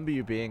ever remember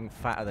you being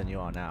fatter than you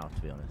are now,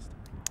 to be honest.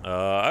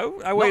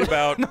 I weighed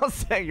about. Not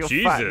saying you're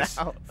Jesus.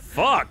 fat now.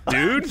 Fuck,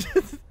 dude.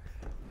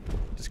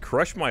 Just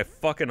crush my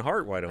fucking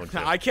heart, why don't you?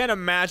 I can't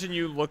imagine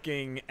you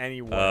looking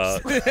any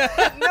worse. No,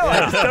 I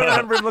just don't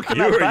remember him looking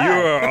You that are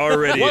bad.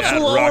 already What's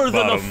at lower rock than the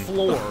bottom,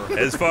 floor?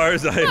 as far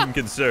as I am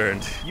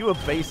concerned. You were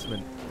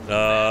basement. No,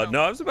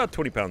 I was about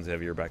 20 pounds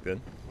heavier back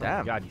then.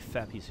 Damn. God, you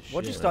fat piece of shit.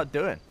 What'd you start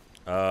doing?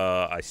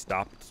 I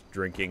stopped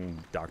drinking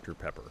Dr.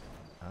 Pepper.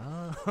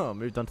 Oh,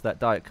 moved on to that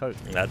Diet Coke.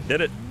 That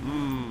did it.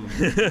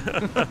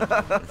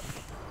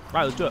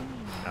 Right, let's do it.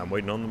 I'm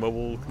waiting on the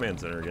mobile command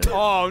center again.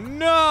 Oh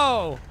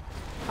no!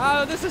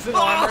 Oh, this isn't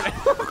armored.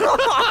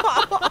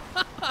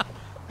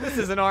 This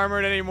isn't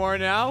armored anymore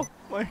now.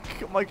 Hey,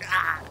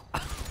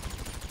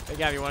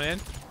 Gav, you want in?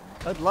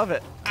 I'd love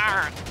it.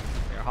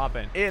 Here, hop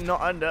in. In,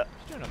 not under.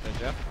 Turn up there,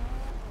 Jeff.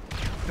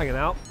 Hanging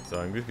out. So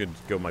I'm just going to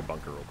go in my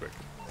bunker real quick.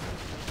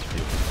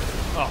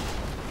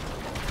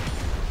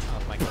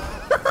 Oh my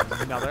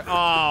god. Another.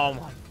 Oh,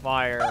 my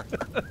fire.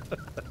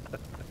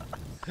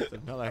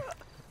 Another.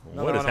 What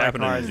is one of my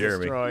happening cars to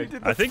Jeremy? destroyed.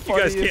 I think you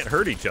guys funniest- can't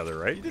hurt each other,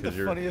 right? You did the Because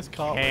you're, funniest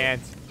car.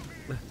 Can't.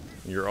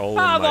 you're all in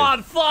I'm my...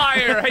 on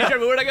fire! Hey,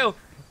 Jeremy, where'd I go?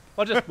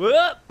 I'll just.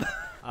 Whoop.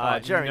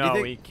 Jeremy, no, do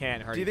you we think,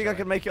 can't hurt do you each think I other.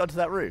 can make it onto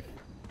that roof?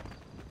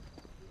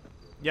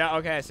 Yeah,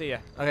 okay, I see ya.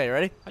 Okay, you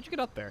ready? How'd you get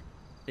up there?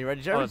 You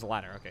ready, Oh, Jeremy? there's a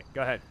ladder. Okay,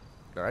 go ahead.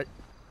 All right.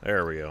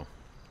 There we go.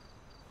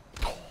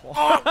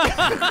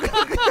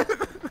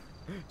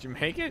 Did you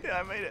make it? Yeah,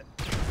 I made it.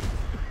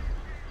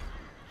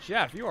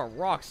 Jeff, you are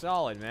rock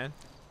solid, man.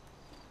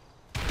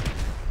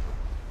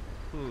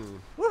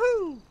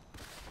 Woohoo!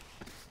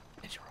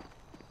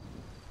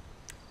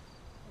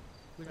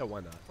 Yeah,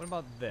 why not? What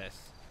about this?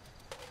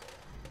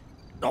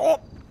 I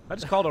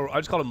just called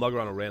a mugger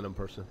on a random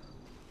person.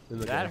 In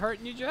the Is that game.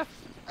 hurting you, Jeff?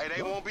 Hey,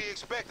 they won't be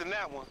expecting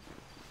that one.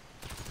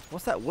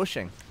 What's that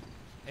whooshing?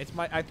 It's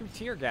I threw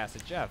tear gas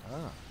at Jeff.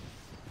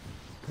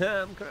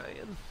 I'm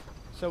crying.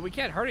 So we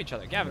can't hurt each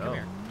other. Gavin, come No.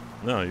 here.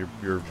 No,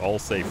 you're all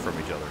safe from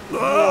each other.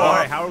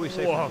 Why? How are we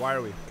safe? Why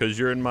are we? Because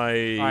you're in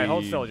my All right,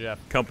 hold still, Jeff.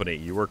 company.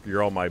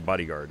 You're all my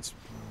bodyguards.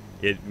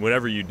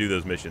 Whenever you do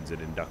those missions, it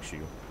inducts you.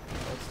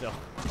 Hold still.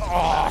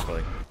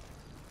 Exactly.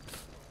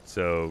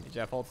 So, Hey,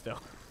 Jeff, hold still.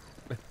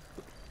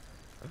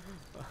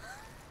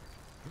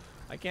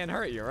 I can't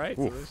hurt you, right?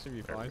 So oof, this should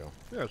be there we fine. go.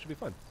 Yeah, it should be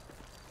fun.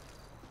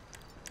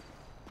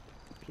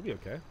 Should be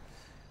okay.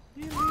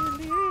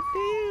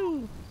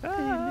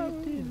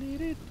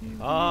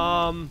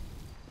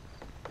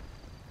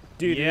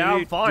 Yeah,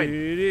 I'm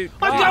fine.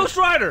 I'm Ghost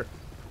Rider.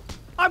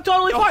 I'm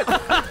totally fine.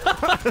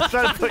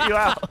 Trying to put you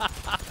out.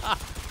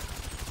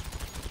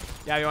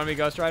 Yeah, you want to be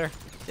Ghost Rider?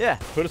 Yeah.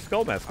 Put a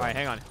skull mask All on. right,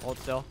 hang on. Hold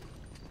still.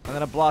 I'm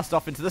gonna blast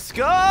off into the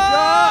sky.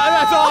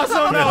 That's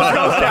awesome. That was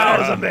Ghost That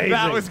Rider. was amazing.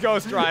 That was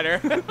Ghost Rider.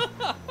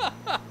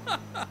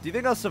 Do you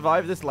think I'll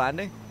survive this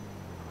landing?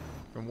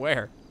 From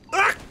where?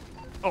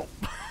 Oh.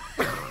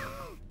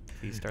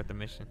 Please start the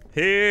mission.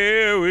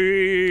 Here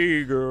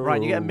we go.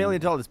 Right, you get $1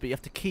 million, but you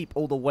have to keep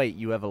all the weight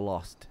you ever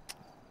lost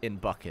in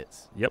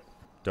buckets. Yep.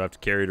 Do I have to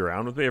carry it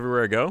around with me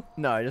everywhere I go?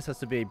 No, it just has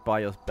to be by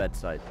your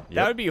bedside.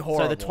 That would be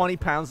horrible. So the 20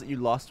 pounds that you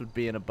lost would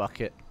be in a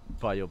bucket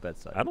by your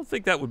bedside. I don't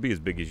think that would be as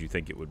big as you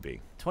think it would be.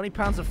 20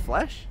 pounds of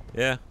flesh?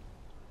 Yeah.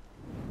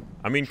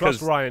 I mean, Trust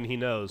because Ryan, he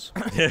knows.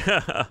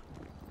 I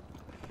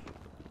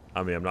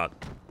mean, I'm not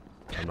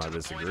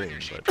disagreeing,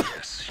 but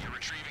You're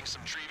retrieving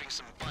some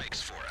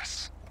bikes for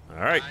us. all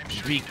right.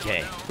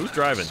 BK. Who's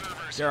driving?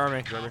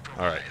 Jeremy.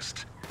 All right.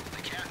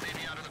 The cat may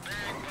be out of the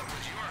bag, but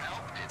with your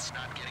help, it's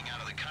not getting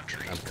out of the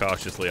country. I'm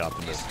cautiously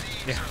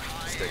optimistic.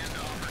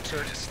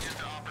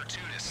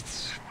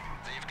 Opportunists.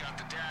 They've got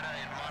the data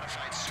and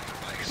modified super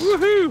bikes.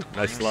 Woohoo!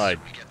 Nice slide.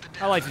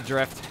 I like to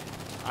drift.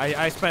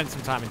 I spent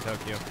some time in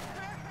Tokyo.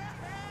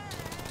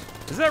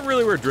 Is that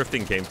really where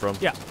drifting came from?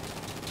 Yeah.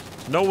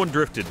 No one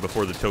drifted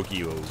before the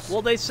Tokyos.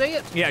 Well, they say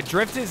it. Yeah,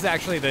 drift is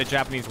actually the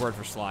Japanese word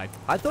for slide.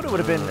 I thought it would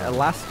have been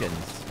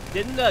Alaskans.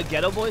 Didn't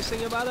Ghetto Boy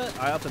sing about it?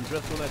 I often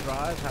drift when I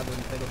drive, having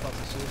fatal thoughts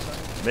of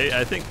suicide.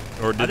 I think,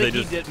 or did I they think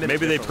he just? did mimic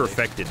Maybe they differently.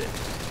 perfected it.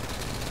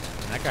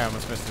 That guy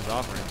almost missed his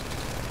offering.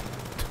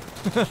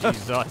 He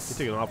Jesus.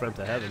 took an off ramp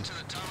to heaven. To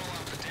the tunnel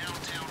of the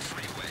downtown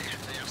freeway.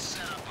 They have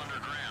set up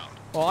underground.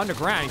 Well,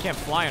 underground, you can't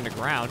fly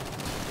underground.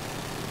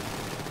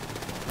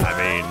 I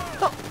mean,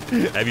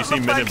 have you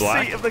seen Men in The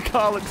Black? seat of the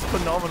car looks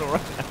phenomenal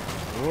right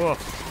now.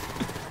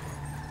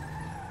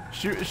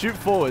 Shoot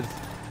forwards.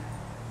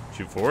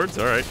 Shoot forwards.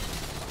 All right.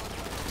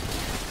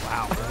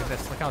 Wow, look at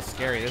this. Look how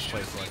scary this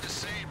place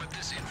looks.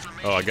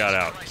 Oh, I got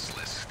out.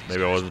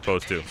 Maybe I wasn't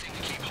supposed to.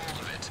 Keep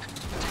hold of it.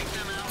 Take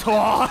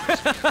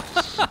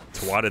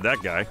Twatted that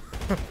guy.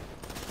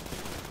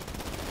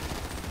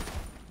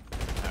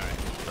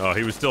 Oh,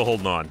 he was still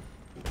holding on.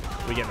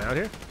 We getting out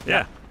here?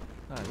 Yeah.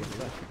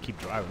 Keep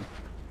driving.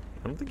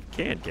 I don't think you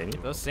can you?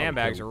 Those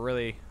sandbags are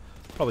really...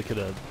 Probably could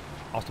have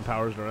Austin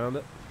Powers around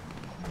it.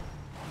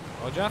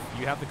 Well, Jeff,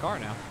 you have the car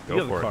now. Go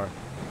You have for the it.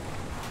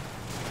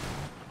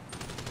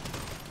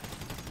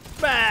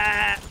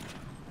 car.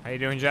 How you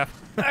doing, Jeff?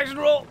 Action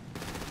roll!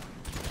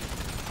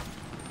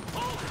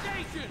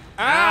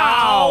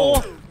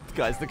 Ow!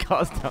 Guys, the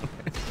car's down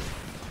there.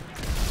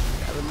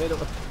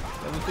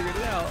 Haven't figured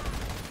it out.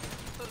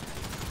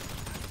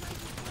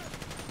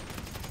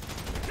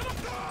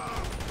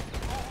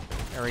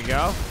 There we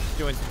go.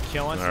 Doing some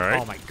killing. All right.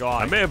 Oh my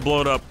god. I may have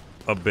blown up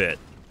a bit.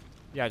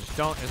 Yeah, just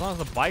don't. As long as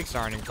the bikes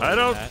aren't included. I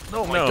don't.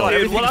 Oh my know.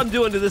 Dude, what I'm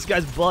doing to this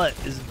guy's butt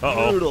is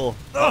brutal.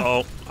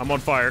 Uh-oh. I'm on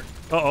fire.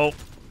 Uh-oh.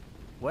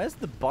 Where's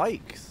the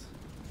bikes?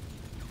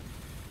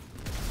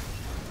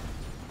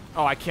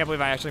 Oh, I can't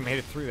believe I actually made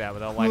it through that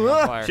without lighting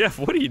on fire. Jeff,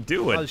 what are you I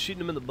doing? was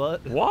shooting him in the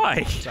butt.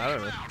 Why? I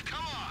don't know.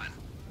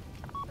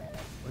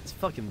 It's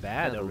fucking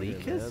bad Yeah, over here,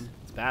 leakers? man.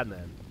 It's bad,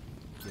 man.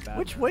 It's bad,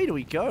 Which man. way do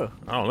we go?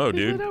 I don't know,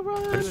 dude.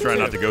 I'm just trying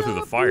not to go through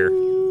the fire.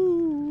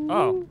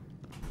 Oh.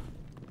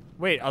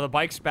 Wait, are the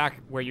bikes back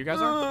where you guys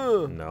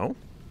are? No.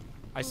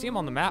 I see them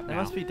on the map They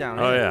now. must be down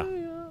Oh,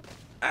 here.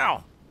 yeah.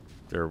 Ow.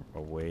 They're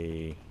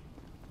away.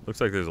 Looks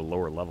like there's a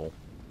lower level.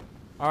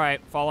 All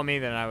right, follow me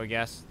then, I would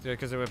guess,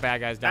 because there were bad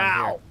guys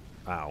down here.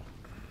 Ow.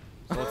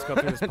 So let's go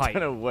through this I pipe.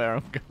 don't know where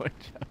I'm going,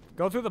 Jeff.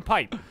 Go through the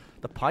pipe.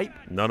 The pipe?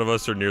 None of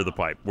us are near the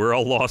pipe. We're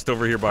all lost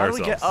over here by How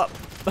do ourselves.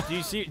 we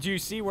get up? Do you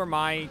see where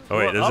my? Oh,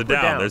 wait, there's a up or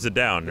down. down? There's a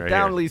down right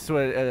Down here. leads to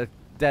a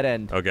dead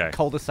end. Okay.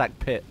 Cul-de-sac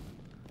pit.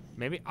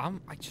 Maybe I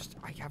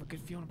have a good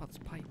feeling about this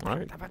pipe. All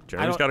right. I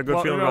Jeremy's don't- got a good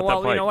well, feeling you know, about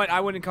well, that pipe. You know what? I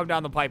wouldn't come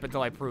down the pipe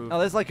until I prove. Oh,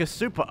 there's like a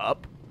super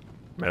up.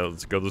 Well,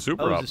 let's go the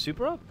super Oh, up. is it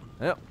super up?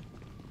 Yep.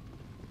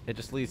 It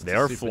just leads They to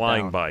are super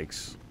flying down.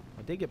 bikes.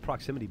 I did get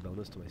proximity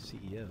bonus to my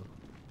CEO.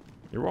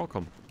 You're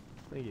welcome.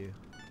 Thank you.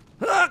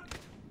 I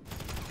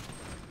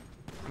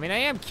mean, I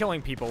am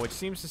killing people, which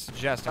seems to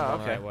suggest I'm Oh,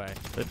 going okay. the right way.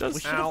 It does. We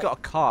should have got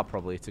a car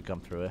probably to come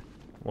through here.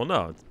 Well,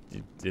 no,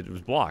 it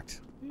was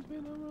blocked.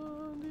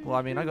 Well,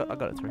 I mean, I got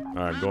it through. All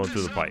right, going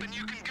through the pipe.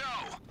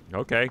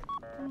 Okay.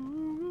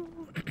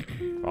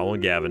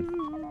 Following Gavin.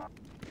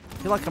 I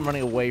feel like I'm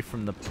running away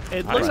from the.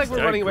 It I looks like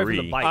we're running away from the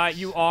agree. bikes.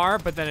 You are,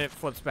 but then it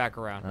flips back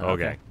around.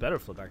 Okay. Better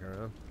flip back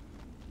around.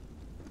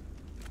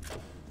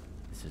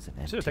 This is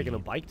an Should have taken a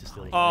bike to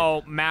steal.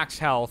 Oh, max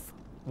health,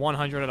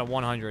 100 out of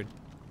 100.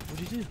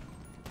 What'd you do?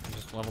 I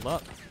just leveled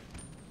up.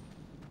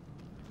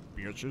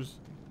 Bitches.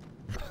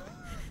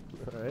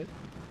 All right.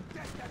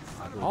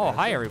 Oh,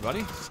 hi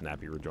everybody.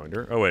 Snappy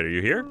rejoinder. Oh wait, are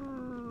you here?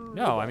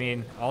 No, I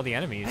mean all the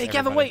enemies. Hey,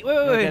 Kevin, everybody.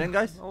 wait. You get in,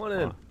 guys? I want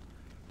in.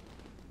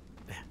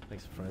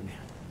 Thanks, friend.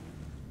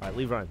 All right,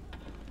 leave Ryan.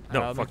 No,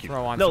 let me fuck you.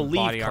 Throw on No, some leave,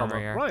 body armor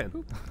comma, here.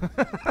 Ryan.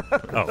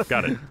 Oh,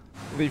 got it.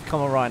 Leave,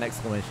 comma, Ryan!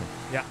 Exclamation.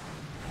 Yeah.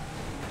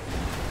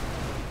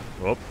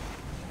 Well,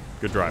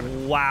 good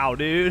driving. Wow,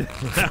 dude.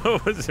 That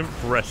was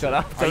impressive. Shut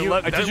up.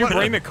 Did you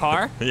bring the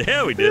car?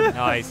 Yeah, we did.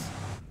 Nice.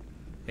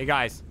 Hey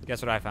guys,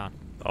 guess what I found?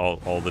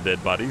 All the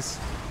dead bodies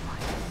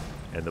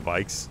and the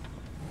bikes.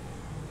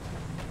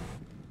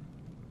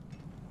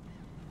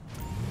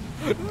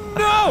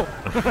 No!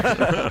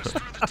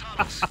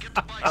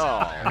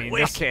 Oh, I mean,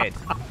 this- wicked.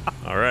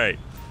 All right.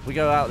 We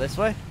go out this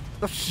way.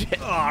 Oh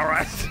shit! All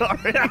right, sorry.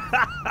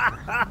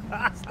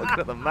 Looking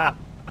at the map.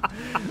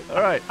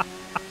 All right.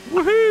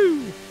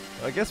 Woohoo!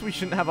 I guess we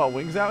shouldn't have our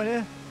wings out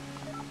here.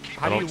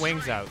 How do you don't-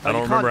 wings out? I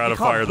don't You remember how can't-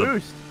 to you fire can't the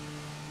boost.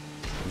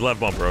 left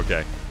bumper.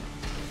 Okay.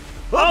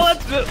 Oh,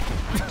 that's good.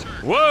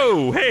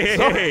 Whoa! Hey,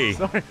 hey, hey!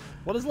 Sorry.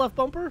 What is left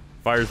bumper?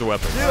 Fires the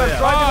weapon. Dude, I'm yeah.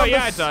 driving Oh on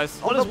yeah, this- it does.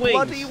 What on is the wings?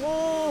 bloody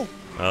wall.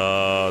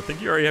 I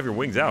think you already have your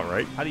wings out,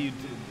 right? How do you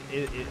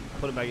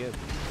put them back in?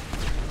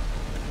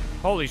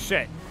 Holy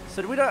shit!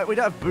 So we don't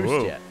have boost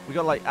Whoa. yet. We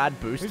got like add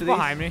boost Who's to these.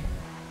 behind me?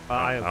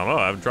 I don't know.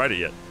 I haven't tried it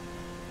yet.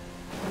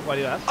 Why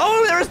do you ask?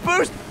 Oh, there is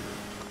boost.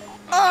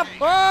 Oh,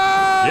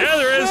 Yeah,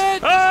 there is.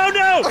 shit! Oh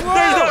no! There's no.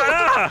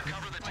 Ah!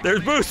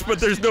 There's boost, but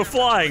there's no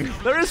flying.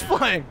 There is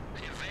flying.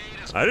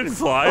 I didn't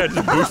fly. I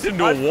just boosted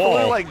into I a wall.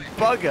 flew like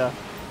bugger.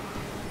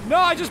 No,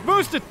 I just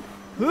boosted.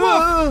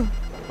 Ah.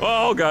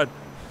 Oh god.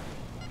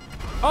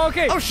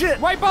 Okay. Oh, shit.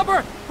 Right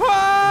bumper.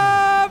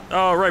 Ah!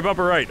 Oh, right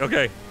bumper, right.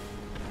 Okay.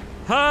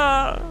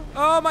 Ha!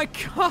 Oh my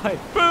god.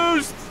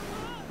 Boost!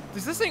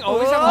 Does this thing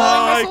always have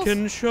I homing missiles?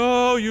 can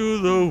show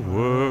you the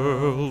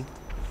world.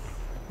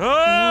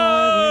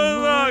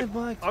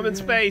 Oh, I'm in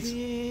space.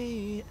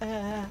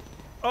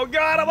 Oh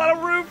god, I'm on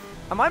a roof.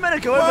 Am I meant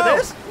to go over Whoa.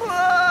 this?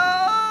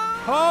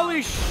 Whoa.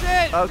 Holy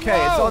shit.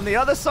 Okay, it's Whoa. on the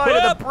other side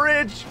of the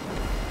bridge.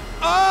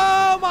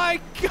 Oh my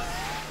god.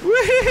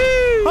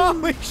 Woohoo!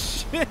 Holy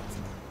shit.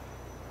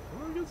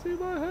 I can see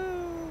my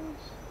house.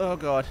 Oh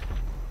god.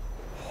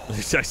 I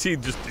see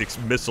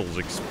just missiles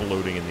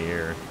exploding in the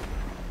air.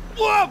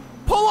 Whoa!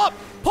 Pull up!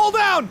 Pull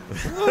down!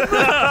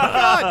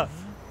 God.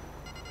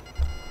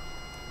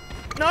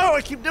 No,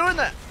 I keep doing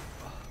that.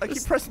 I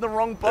keep pressing the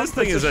wrong button. This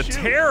thing is a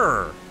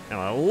terror, and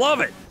I love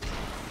it.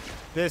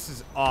 This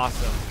is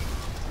awesome.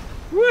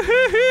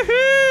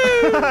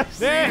 Woohoo!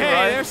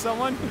 Hey, there's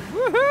someone.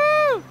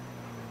 Woohoo!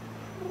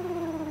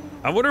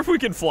 I wonder if we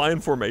can fly in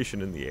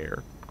formation in the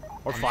air.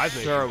 Or 5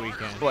 maybe. Sure we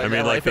can. Wait, I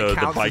mean, like if it the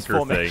counts as biker thing,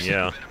 formation.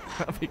 yeah.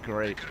 That'd be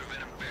great.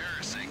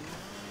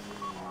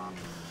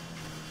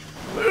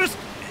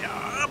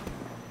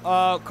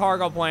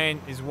 Cargo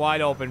plane is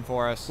wide open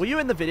for us. Were you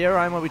in the video,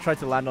 Ryan, where we tried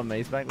to land on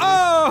Maze Bank?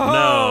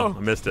 Oh! No,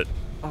 I missed it.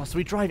 Oh, so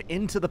we drive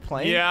into the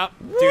plane? Yeah.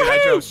 Dude, I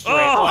drove straight.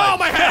 Oh! Oh,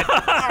 my head!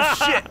 Oh,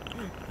 shit!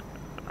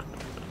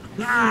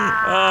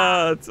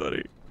 Ah, that's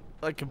funny.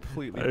 I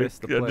completely I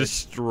missed the plane.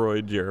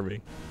 destroyed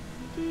Jeremy.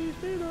 You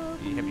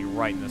hit me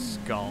right in the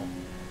skull.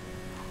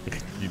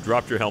 You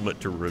dropped your helmet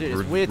to Dude,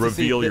 it's weird to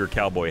see reveal your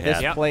cowboy This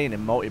hat. Yep. plane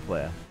in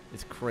multiplayer.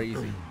 It's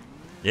crazy.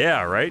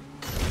 Yeah, right?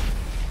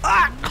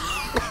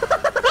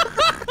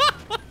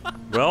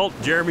 Well,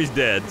 Jeremy's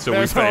dead, so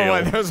we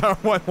failed. There's our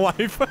one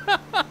life.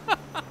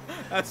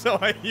 That's how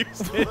I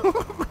used it.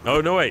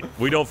 Oh, no, wait.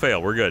 We don't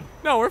fail. We're good.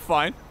 No, we're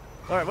fine.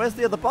 All right, where's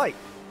the other bike?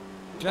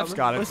 Jeff's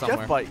got it Where's somewhere.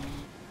 Jeff's bike?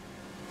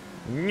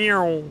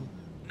 Meow.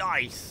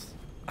 Nice.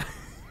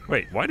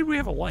 Wait, why did we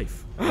have a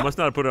life? We must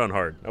not have put it on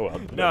hard. Oh,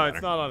 well. No,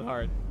 it's not on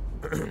hard.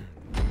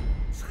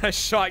 I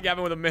shot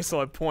Gavin with a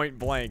missile at point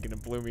blank and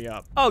it blew me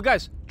up. Oh,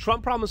 guys,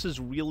 Trump promises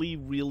really,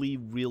 really,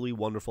 really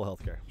wonderful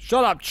healthcare.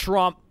 Shut up,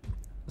 Trump.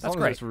 As That's long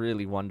as great. it's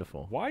really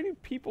wonderful. Why do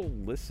people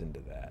listen to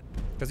that?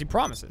 Because he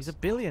promises. He's a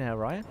billionaire,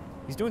 Ryan.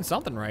 He's doing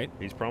something right.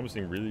 He's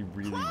promising really,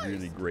 really,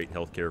 really great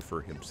healthcare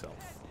for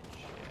himself.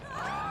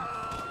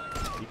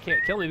 You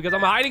can't kill me because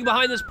I'm hiding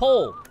behind this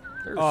pole.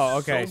 There's Oh,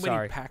 okay, so many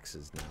sorry.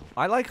 Paxes now.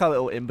 I like our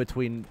little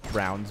in-between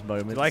rounds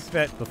moments. Like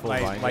that, before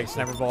like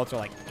sniper bullets are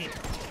like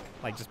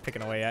just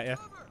picking away at you.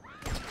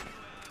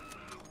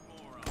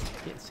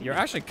 You're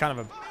actually kind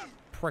of a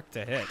prick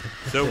to hit.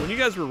 So when you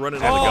guys were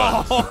running out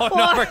of guns,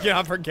 Oh,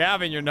 not for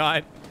Gavin, you're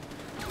not.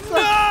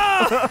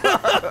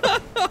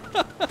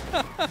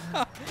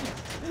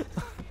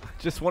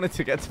 Just wanted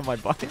to get to my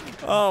bike.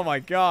 Oh my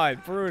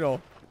God,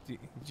 brutal. Did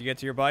you get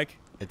to your bike?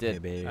 It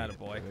did.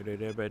 Attaboy.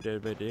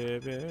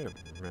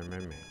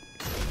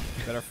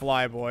 You better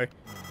fly, boy.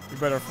 You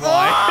better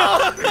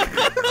fly.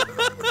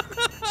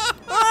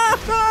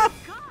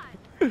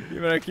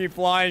 You better keep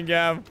flying,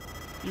 Gav.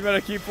 You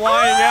better keep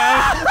flying,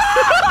 Gav.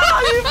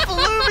 You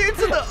flew me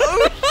into the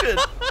ocean.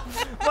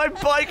 My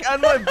bike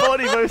and my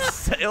body both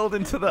sailed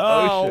into the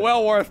Oh, ocean.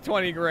 well worth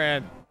 20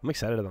 grand. I'm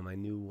excited about my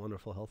new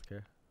wonderful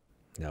healthcare.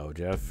 no,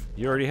 Jeff,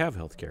 you already have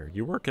healthcare.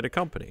 You work at a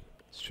company,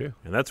 It's true.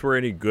 and that's where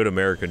any good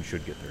American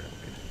should get their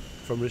healthcare.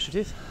 From Rooster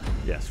Teeth?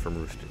 Yes, from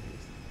Rooster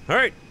Teeth. All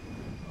right.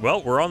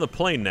 Well, we're on the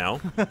plane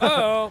now.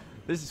 Oh.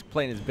 This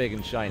plane is big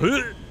and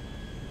shiny.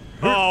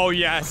 Oh,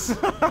 yes.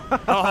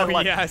 Oh,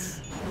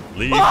 yes.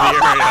 Leave the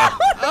area.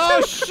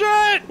 Oh,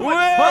 shit.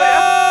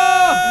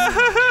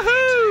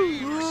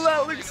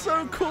 That looks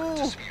so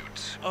cool.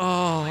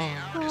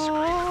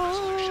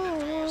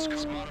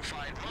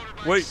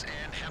 Wait,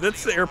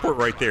 that's the airport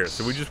right there.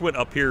 So we just went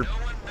up here.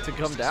 To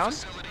come down?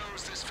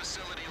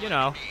 You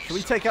know. Should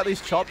we take out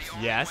these chops?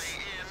 Yes.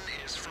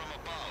 Is from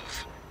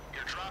above.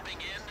 You're dropping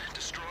in,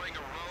 destroying a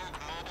rogue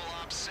mobile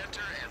ops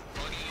center, and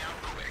bugging out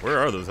quick. Where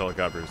are those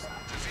helicopters?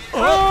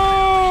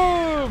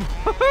 Oh!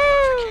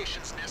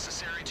 Modifications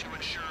necessary to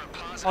ensure a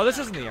positive Oh, this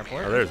isn't the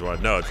airport. Oh, there's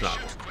one. No, it's not.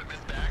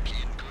 equipment back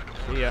in good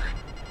order. See ya.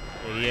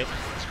 Idiot.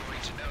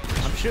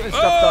 I'm shooting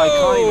stuff that I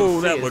can't even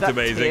Oh, see. that Is looked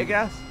amazing. Tear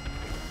gas?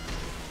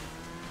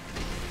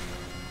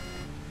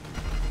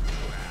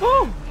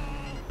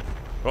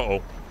 Uh-oh.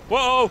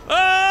 Whoa!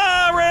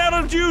 Ah! I ran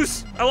out of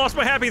juice! I lost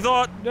my happy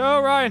thought.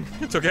 No, Ryan.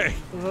 It's okay.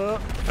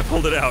 I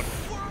pulled it out.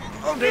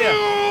 Oh dear.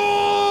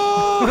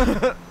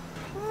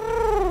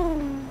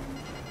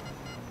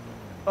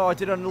 Oh, I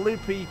did on the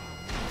loopy.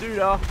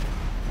 Doodah.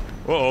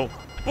 Uh-oh.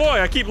 Boy,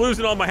 I keep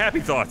losing all my happy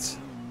thoughts.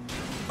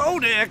 Oh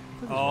dear.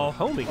 Oh,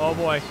 homing. Oh,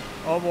 boy.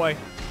 Oh, boy.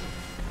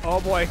 Oh,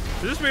 boy.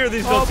 Does this mean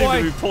these Oh, don't seem boy.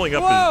 to be pulling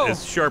up Whoa.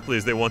 as sharply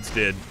as they once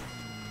did?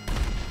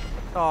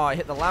 Oh, I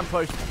hit the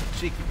lamppost.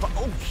 Cheeky.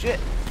 Oh shit.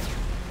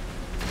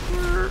 All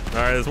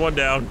right, there's one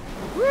down.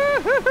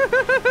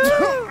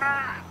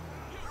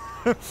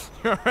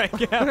 You're right,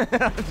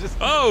 Gav. Just,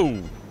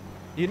 Oh!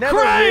 you never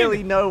Crane!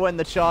 really know when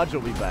the charge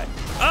will be back.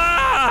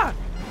 Ah!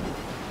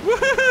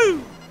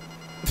 Woohoo!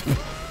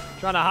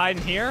 Trying to hide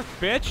in here,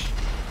 bitch.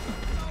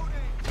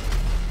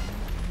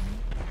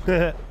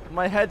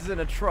 My head's in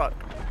a truck.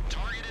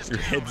 Your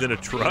head's in a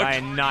truck? I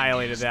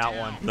annihilated that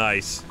one.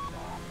 Nice.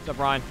 What's up,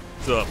 Ryan?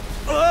 What's up?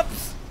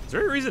 Oops. Is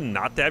there any reason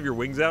not to have your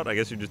wings out? I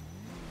guess you're just...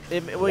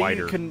 Well,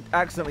 Wider. you can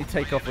accidentally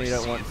take off when you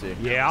don't want to.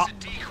 Yeah.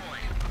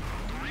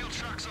 Real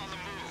trucks on the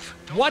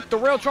move. What? The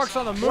rail truck's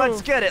on the move.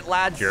 Let's get it,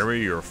 lads. Jeremy,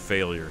 you're a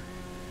failure.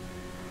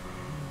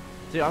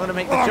 Dude, I'm gonna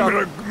make the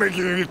jump. make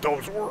you eat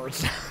those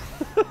words. Do you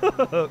think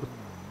Sounds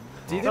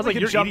we like can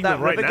you're jump eating that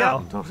them right river now.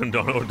 gap? Don't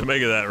know what to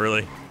make of that,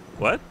 really.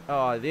 What?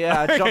 Oh,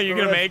 yeah. Jump Are you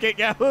gonna make it,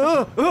 Gav?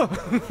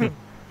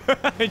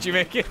 Did you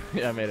make it?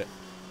 Yeah, I made it.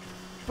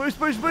 Boost,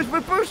 boost, boost,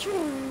 boost, boost.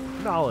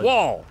 Knowledge.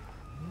 Wall!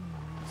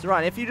 So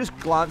Ryan, if you just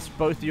glance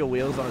both of your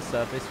wheels on a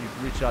surface, you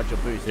recharge your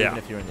boost Yeah. even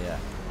if you're in the air.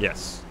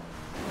 Yes.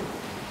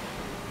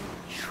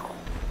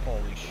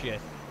 Holy shit.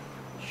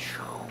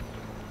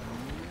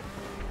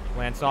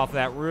 Glance off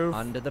that roof.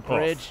 Under the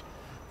bridge.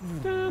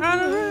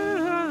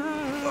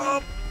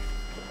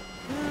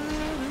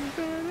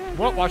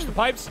 Well, watch the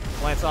pipes.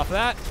 Glance off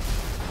that.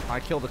 I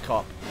killed a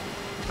cop.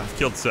 I've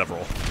killed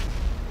several.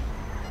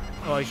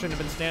 Oh, he shouldn't have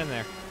been standing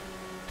there.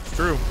 It's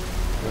true.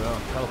 Yeah,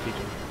 that'll teach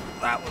him.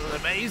 That was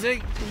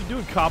amazing. What are you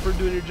doing, Copper?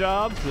 Doing your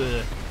job?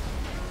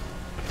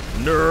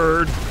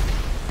 Nerd.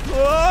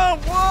 Whoa,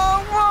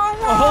 whoa, whoa,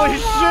 whoa! Holy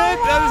shit!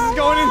 This is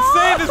going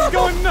insane! This is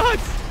going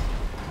nuts!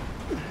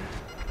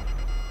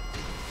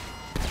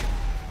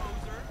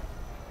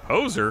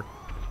 Hoser?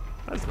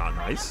 That's not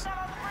nice.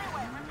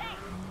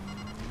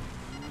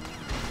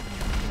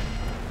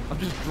 I'm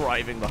just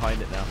driving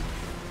behind it now.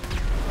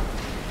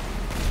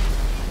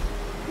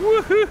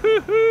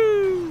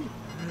 Woohoo!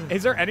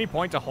 Is there any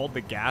point to hold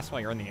the gas while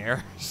you're in the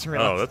air? Just Oh,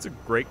 realized- that's a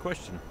great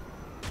question.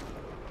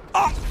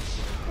 Oh!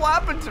 What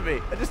happened to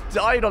me? I just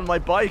died on my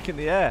bike in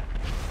the air.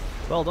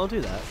 Well, don't do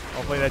that.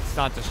 Hopefully that's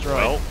not destroyed.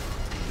 Well,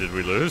 did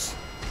we lose?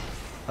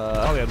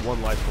 I only had one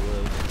life to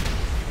live.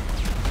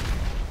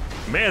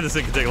 Man, this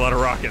thing can take a lot of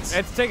rockets.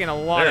 It's taking a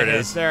lot There of it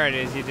hits. is. There it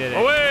is. You did it.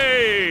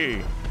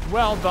 Away!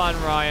 Well done,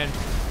 Ryan.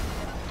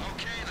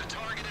 Okay, the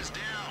target is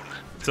down.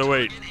 So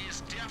wait, It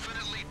is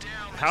definitely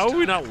down. how are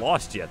we not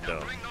lost yet,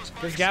 though?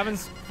 Because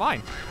Gavin's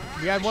fine.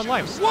 We had one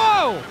life.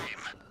 Whoa!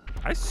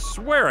 I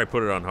swear I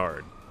put it on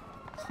hard.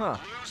 Huh.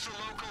 Lose the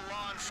local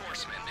law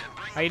enforcement and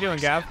bring How you doing,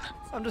 Gav?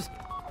 I'm just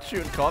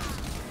shooting cops.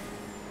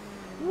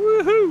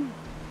 Woohoo!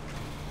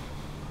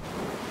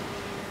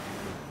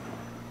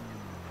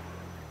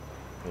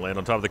 Land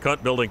on top of the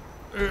cunt building.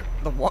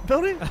 The what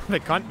building? The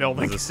cunt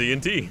building. There's a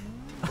C&T.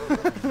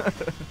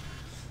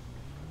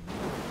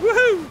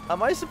 Woohoo!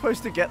 Am I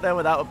supposed to get there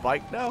without a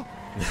bike now?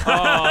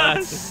 Oh,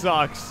 that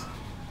sucks.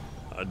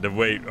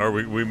 Wait, are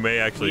we may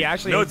actually... We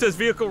actually- No, it says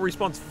vehicle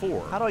response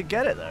 4. How do I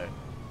get it though?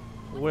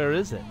 Where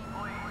is it?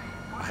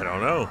 I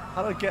don't know.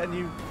 How do I get a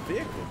new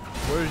vehicle?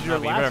 Where's your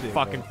You last better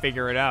vehicle? fucking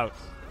figure it out.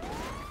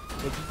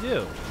 What'd you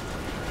do?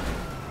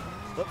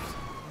 Whoops.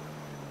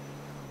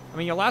 I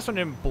mean, your last one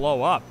didn't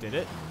blow up, did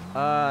it?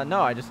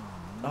 No, I just...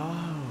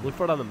 Oh. Look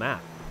for it on the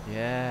map.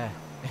 Yeah.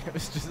 It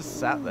was just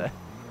sat there.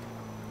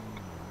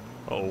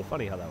 Uh-oh.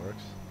 Funny how that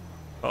works.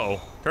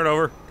 Uh-oh. Turn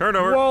over. Turn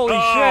over. Holy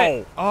oh!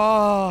 shit!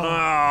 Oh,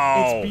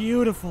 Oh! it's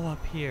beautiful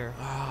up here.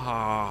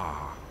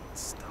 Ah.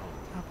 Stone.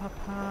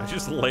 I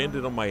just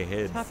landed on my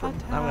head from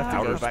I'm gonna have to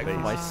outer go back to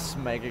space. my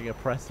smagging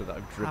oppressor that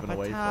I've driven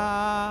away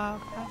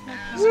from.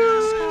 Let's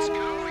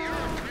go. You're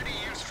a pretty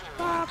useful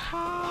one.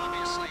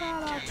 Obviously,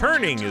 getting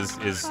Turning is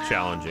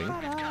challenging.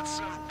 got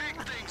some big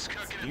things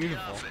cooking in the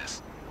beautiful.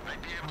 office.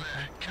 Might be able to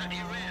cut you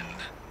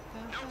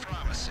in. No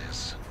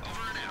promises.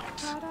 Over and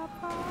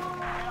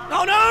out.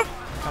 Oh no!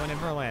 Coming in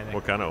for a landing.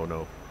 What kind of oh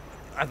no?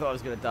 I thought I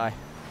was gonna die.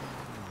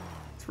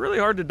 It's really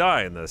hard to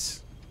die in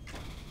this.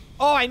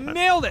 Oh, I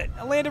nailed it!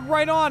 I landed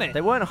right on it.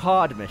 They weren't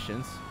hard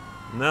missions.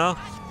 No.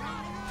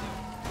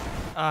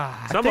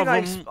 Ah. Some I of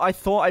think them. I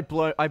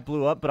thought I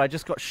blew up, but I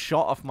just got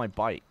shot off my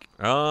bike.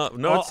 No,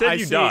 Oh, it said I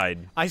you see- died.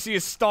 I see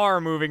a star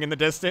moving in the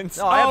distance.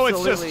 No, I oh, it's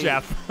just absolutely-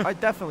 Jeff. I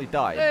definitely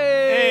died.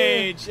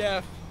 Hey,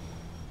 Jeff.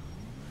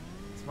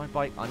 Is my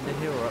bike under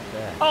here or up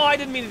there? Oh, I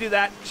didn't mean to do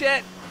that.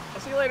 Shit. I'll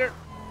see you later.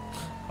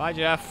 Bye,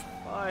 Jeff.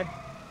 Bye.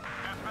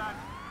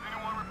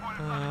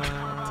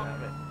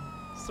 Damn it.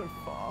 So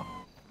far.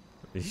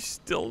 Are you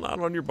still not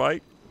on your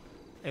bike?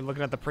 Hey,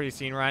 looking at the pretty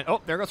scene, Ryan.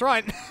 Oh, there goes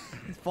Ryan.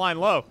 He's flying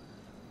low.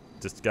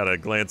 Just gotta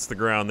glance the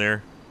ground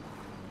there.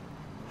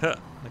 Huh.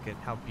 Look at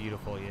how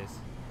beautiful he is.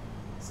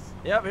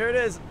 Yep, here it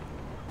is.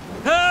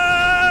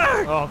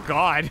 Ah! Oh,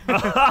 God.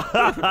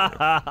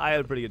 I had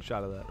a pretty good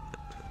shot of that.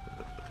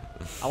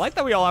 I like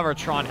that we all have our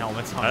Tron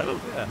helmets on. I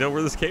don't know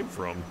where this came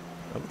from.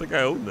 I don't think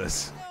I own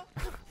this.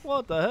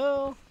 What the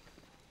hell?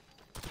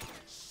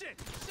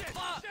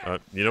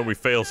 You know we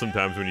fail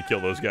sometimes when you kill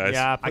those guys.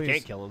 Yeah, I please.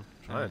 can't kill him.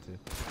 Trying to.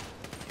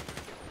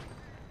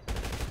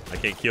 I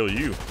can't kill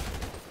you.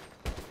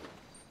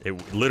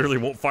 It literally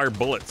won't fire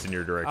bullets in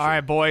your direction. All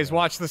right, boys,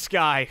 watch the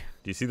sky.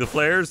 Do you see the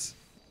flares?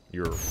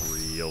 You're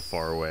real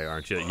far away,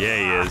 aren't you?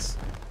 Yeah, he is.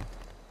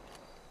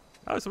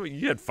 Oh, so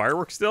you had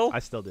fireworks still? I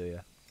still do, yeah.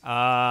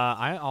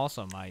 I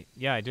also might.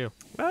 Yeah, I do.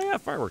 Oh, yeah,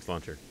 fireworks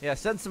launcher. Yeah,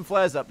 send some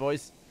flares up,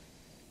 boys.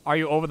 Are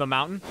you over the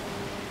mountain?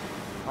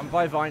 I'm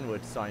by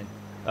Vinewood sign.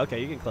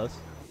 Okay, you get close.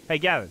 Hey,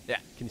 Gavin. Yeah.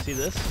 Can you see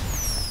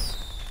this?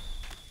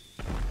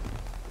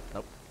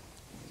 Nope.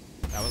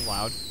 That was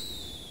loud.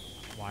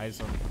 Why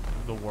is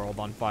the world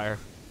on fire?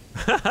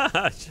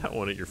 Shot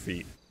one at your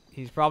feet.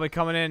 He's probably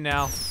coming in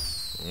now.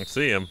 I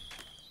see him.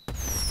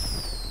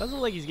 Doesn't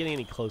look like he's getting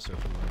any closer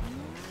from there.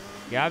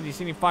 Gav, do you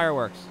see any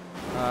fireworks?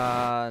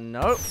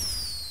 Nope.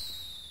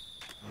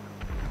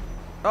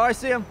 Oh, I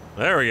see him.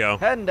 There we go.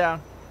 Heading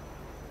down.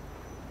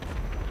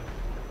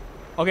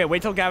 Okay,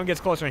 wait till Gavin gets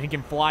closer and he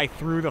can fly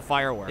through the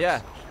fireworks.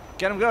 Yeah.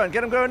 Get him going.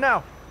 Get him going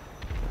now.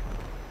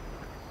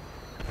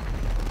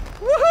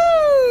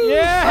 Woohoo!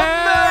 Yeah!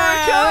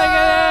 America!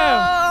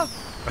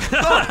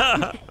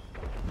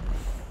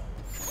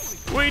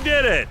 We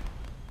did it.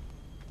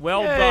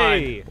 Well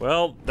Yay. done.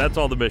 Well, that's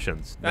all the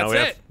missions.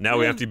 That's now it.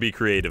 we have to be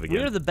creative again.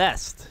 We're the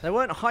best. They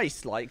weren't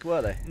heist-like,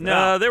 were they?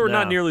 No. They were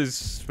not No. nearly as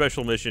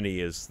special mission-y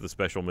as the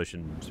special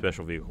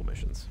vehicle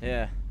missions.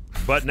 Yeah.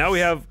 But now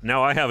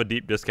I have a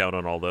deep discount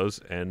on all those,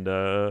 and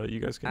you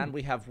guys can. And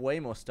we have way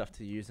more stuff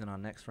to use in our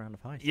next round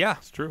of heist. Yeah.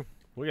 It's true.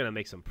 We're gonna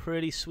make some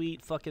pretty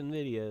sweet fucking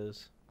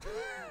videos.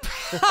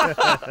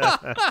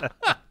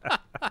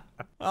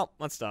 Well,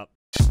 let's stop.